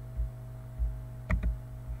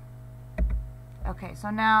 Okay, so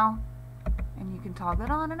now, and you can toggle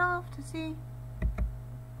it on and off to see,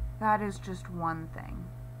 that is just one thing.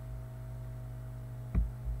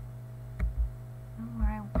 Where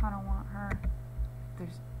I kind of want her,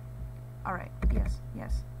 there's, all right, yes,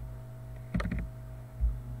 yes.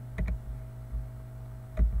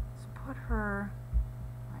 Let's put her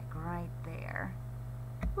like right there.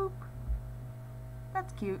 Boop.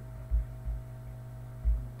 That's cute.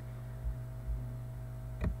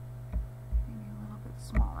 Maybe a little bit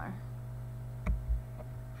smaller.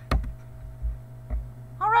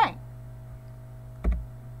 All right.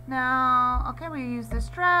 Now, okay, we use this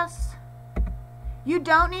dress. You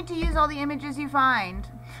don't need to use all the images you find.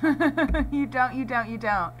 You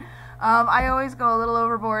don't. I always go a little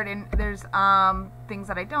overboard, and there's things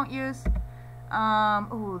that I don't use.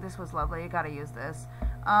 Ooh, this was lovely. You gotta use this.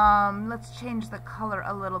 Let's change the color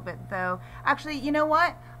a little bit, though. Actually, you know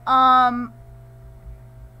what?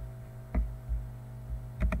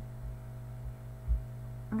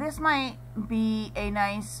 This might be a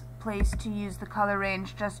nice place to use the color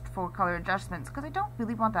range just for color adjustments, because I don't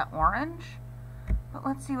really want that orange. But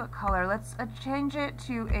let's see what color. Let's change it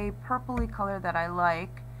to a purpley color that I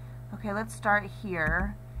like. Okay, let's start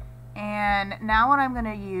here. And now what I'm going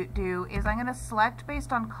to do is I'm going to select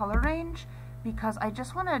based on color range, because I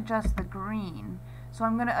just want to adjust the green. So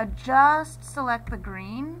I'm going to select the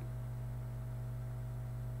green.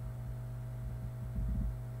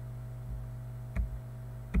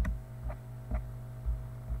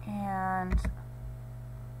 And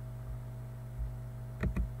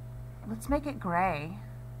let's make it gray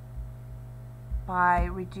by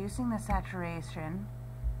reducing the saturation.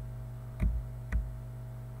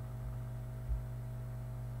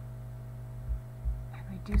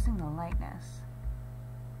 Reducing the lightness.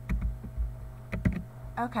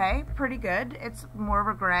 Okay, pretty good. It's more of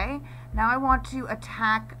a gray. Now I want to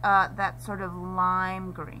attack that sort of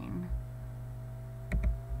lime green.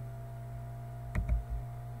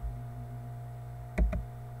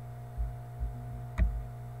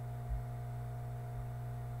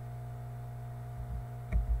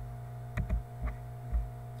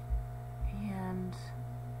 And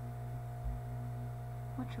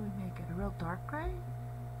what should we make it? A real dark gray?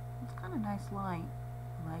 It's kind of nice light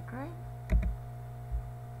gray.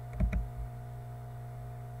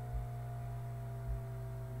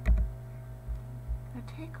 Now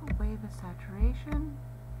take away the saturation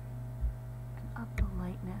and up the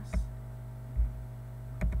lightness.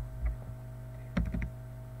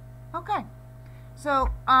 Okay,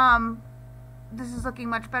 so this is looking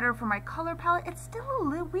much better for my color palette. It's still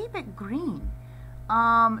a wee bit green.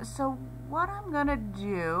 So what I'm gonna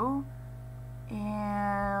do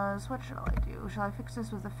is, what shall I do? Shall I fix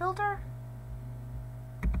this with a filter?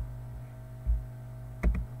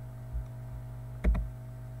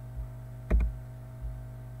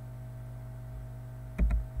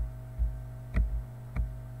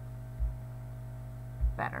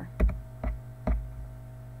 Better.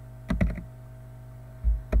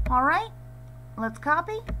 All right, let's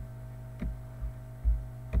copy.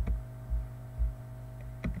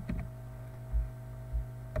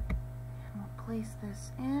 Place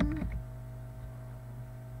this in,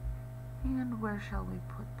 and where shall we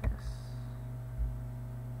put this?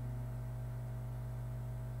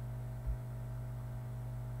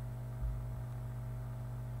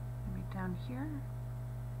 Maybe down here.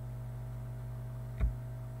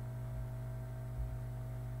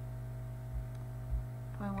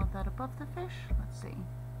 Do I want that above the fish? Let's see.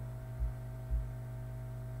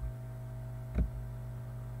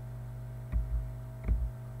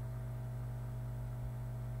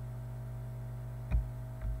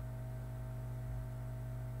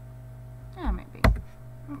 Yeah, maybe.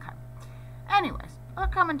 Okay. anyways, they're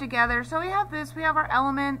coming together. So we have this, we have our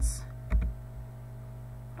elements.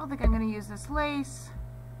 I don't think I'm going to use this lace.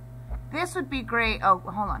 This would be great. Oh,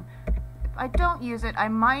 hold on. If I don't use it, I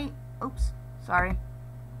might, oops, sorry.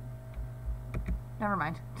 Never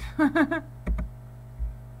mind.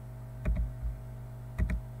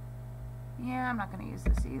 Yeah, I'm not going to use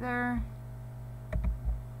this either.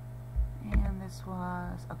 And this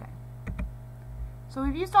was, okay. So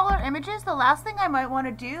we've used all our images. The last thing I might want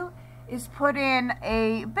to do is put in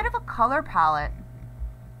a bit of a color palette.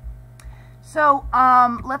 So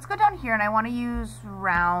let's go down here, and I want to use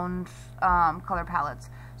round color palettes.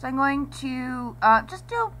 So I'm going to just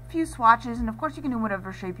do a few swatches, and of course you can do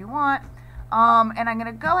whatever shape you want. And I'm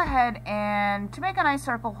going to go ahead and, to make a nice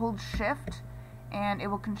circle, hold Shift, and it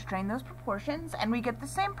will constrain those proportions, and we get the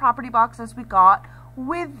same property box as we got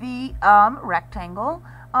with the rectangle,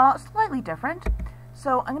 slightly different.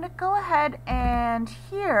 So I'm going to go ahead and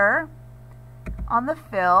here on the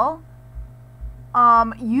fill,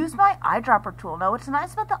 use my eyedropper tool. Now what's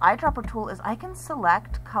nice about the eyedropper tool is I can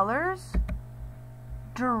select colors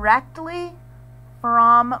directly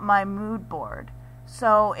from my mood board.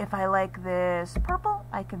 So if I like this purple,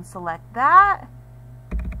 I can select that,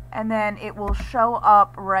 and then it will show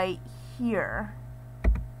up right here.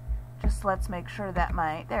 Just let's make sure that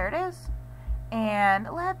there it is. And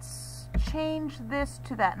let's change this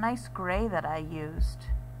to that nice gray that I used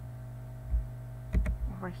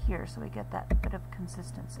over here so we get that bit of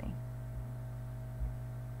consistency.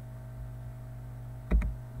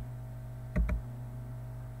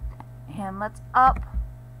 And let's up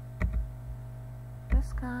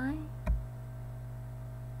this guy.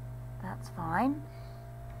 That's fine.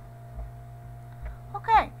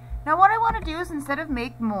 Okay, now what I want to do is, instead of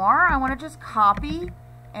make more, I want to just copy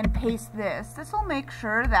and paste this. This will make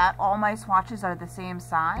sure that all my swatches are the same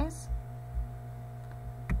size.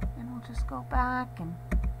 And we'll just go back and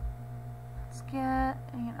let's get,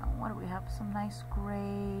 you know, what do we have? Some nice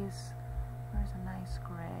grays. Where's a nice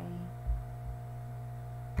gray?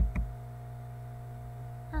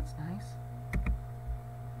 That's nice.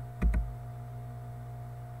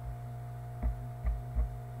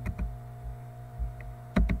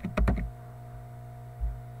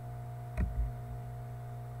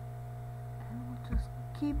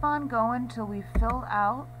 Keep on going till we fill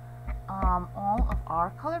out all of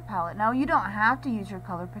our color palette. Now you don't have to use your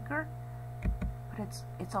color picker, but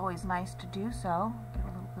it's always nice to do so. Get a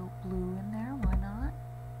little bit of blue in there, why not?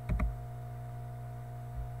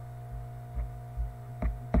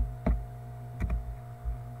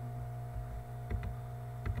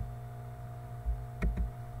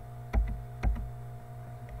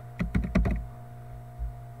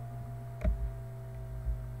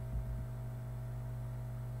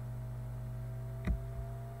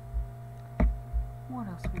 What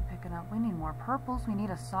else are we picking up? We need more purples. We need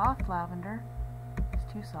a soft lavender. It's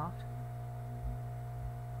too soft.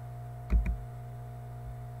 Is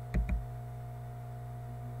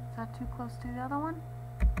that too close to the other one?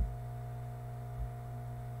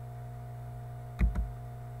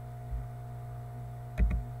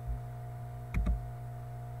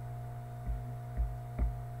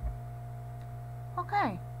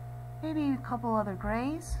 Okay, maybe a couple other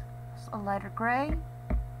grays. Just a lighter gray.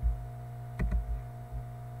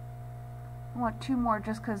 I want two more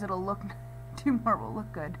just because it'll look, two more will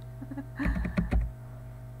look good. We'll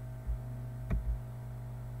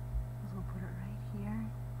put it right here.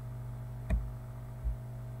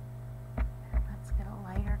 And let's get a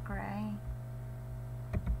lighter gray.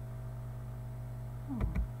 Ooh.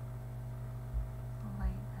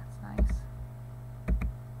 Light, that's nice.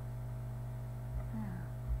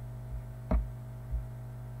 Yeah.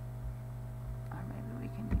 Or maybe we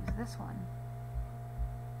can use this one.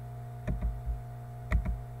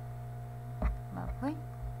 Lovely.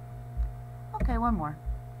 Okay, one more.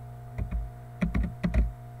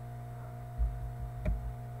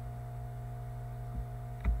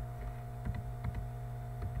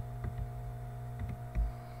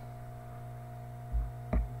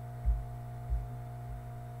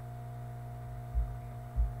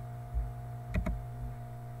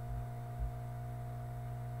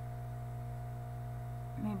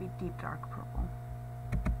 Maybe deep dark purple.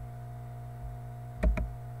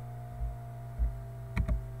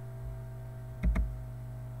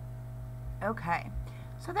 Okay,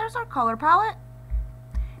 so there's our color palette.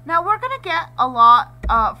 Now we're going to get a lot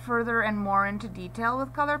further and more into detail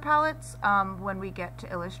with color palettes when we get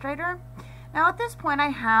to Illustrator. Now at this point I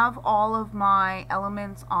have all of my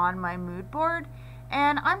elements on my mood board,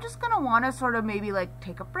 and I'm just going to want to sort of maybe like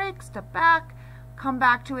take a break, step back, come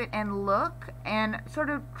back to it and look and sort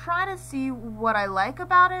of try to see what I like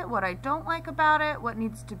about it, what I don't like about it, what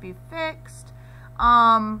needs to be fixed.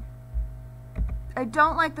 I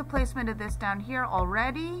don't like the placement of this down here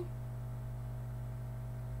already.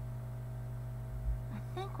 I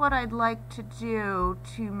think what I'd like to do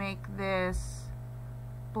to make this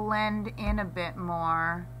blend in a bit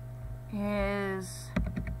more is,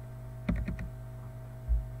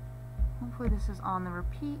 hopefully this is on the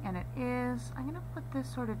repeat, and it is. I'm going to put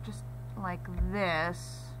this sort of just like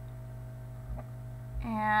this,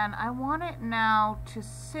 and I want it now to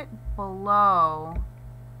sit below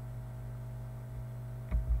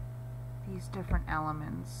these different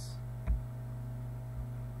elements.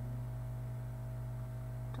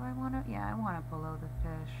 Do I want it? Yeah, I want it below the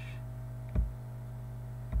fish.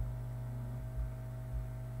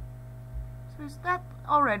 So that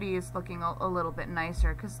already is looking a little bit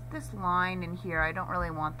nicer, because this line in here, I don't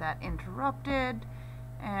really want that interrupted,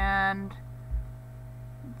 and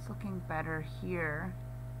it's looking better here.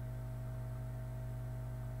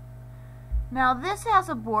 Now this has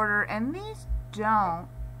a border and these don't.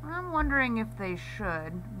 I'm wondering if they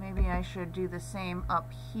should. Maybe I should do the same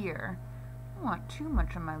up here. I don't want too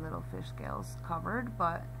much of my little fish scales covered,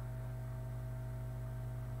 but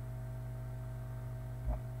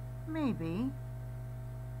maybe.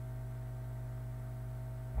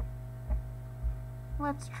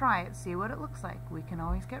 Let's try it, see what it looks like. We can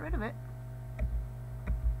always get rid of it.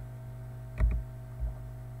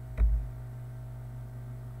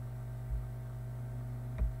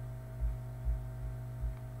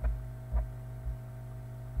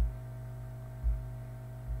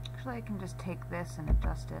 Actually, I can just take this and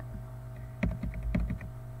adjust it.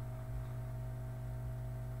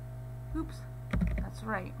 Oops, that's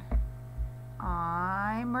right.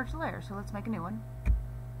 I merged the layer, so let's make a new one.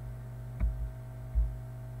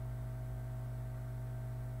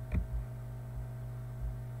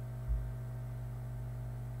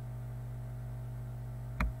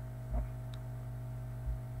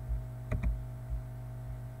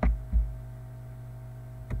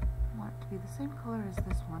 Be the same color as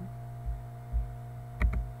this one.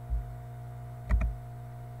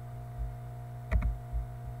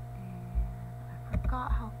 And I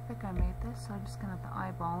forgot how thick I made this, so I'm just gonna have to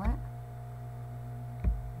eyeball it.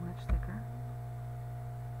 Much thicker.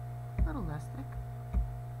 A little less thick.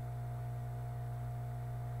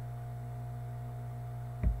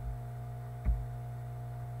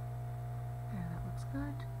 There, that looks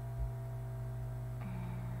good.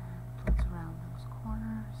 And let's round those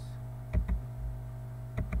corners.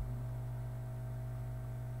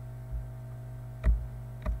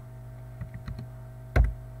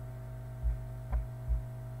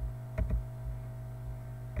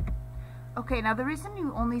 Okay, now the reason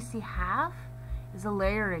you only see half is a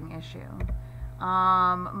layering issue.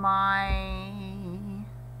 My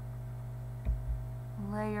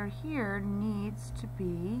layer here needs to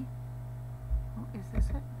be, oh, is this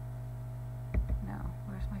it? No,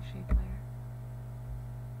 where's my shape layer?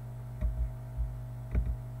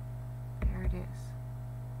 There it is.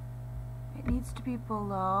 It needs to be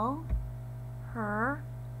below her,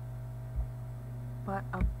 but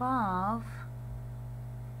above.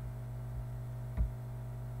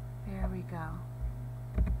 There we go.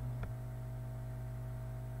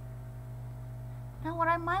 Now what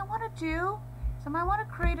I might want to do is I might want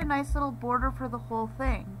to create a nice little border for the whole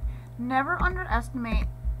thing. Never underestimate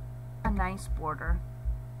a nice border.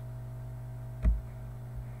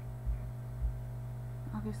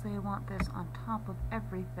 Obviously I want this on top of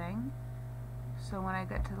everything. So when I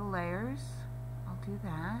get to the layers, I'll do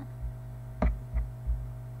that.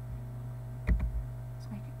 Let's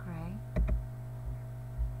make it gray.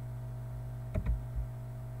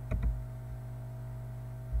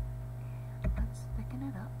 Thicken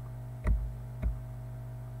it up.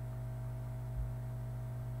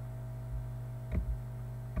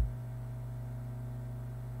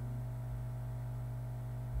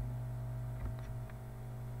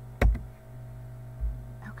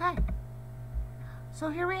 Okay, so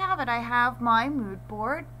here we have it. I have my mood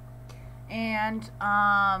board, and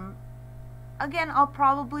again, I'll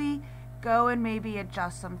probably go and maybe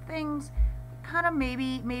adjust some things. Kind of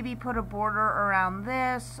maybe put a border around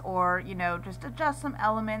this, or you know, just adjust some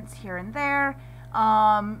elements here and there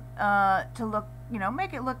to look, you know,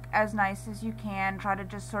 make it look as nice as you can. Try to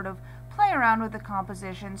just sort of play around with the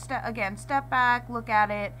composition. Step back, look at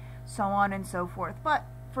it, so on and so forth. But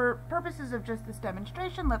for purposes of just this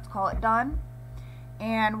demonstration, let's call it done.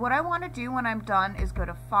 And what I want to do when I'm done is go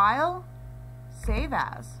to File, Save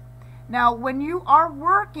As. Now, when you are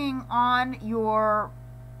working on your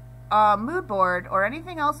mood board or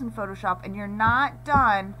anything else in Photoshop and you're not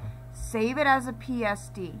done, save it as a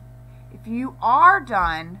PSD. If you are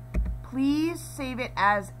done, please save it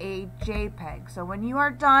as a JPEG. So when you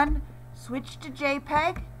are done, switch to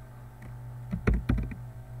JPEG.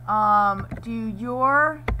 Do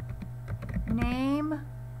your name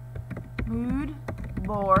mood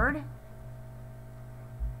board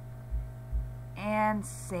and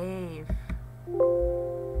save.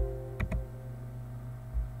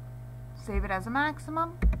 Save it as a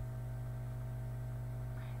maximum.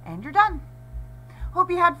 And you're done. Hope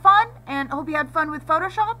you had fun, and hope you had fun with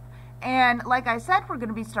Photoshop. And like I said, we're going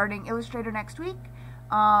to be starting Illustrator next week.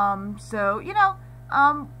 So, you know,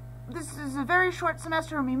 this is a very short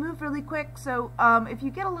semester and we move really quick. So if you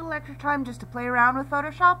get a little extra time just to play around with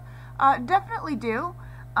Photoshop, definitely do.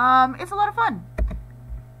 It's a lot of fun.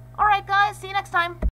 Alright guys, see you next time.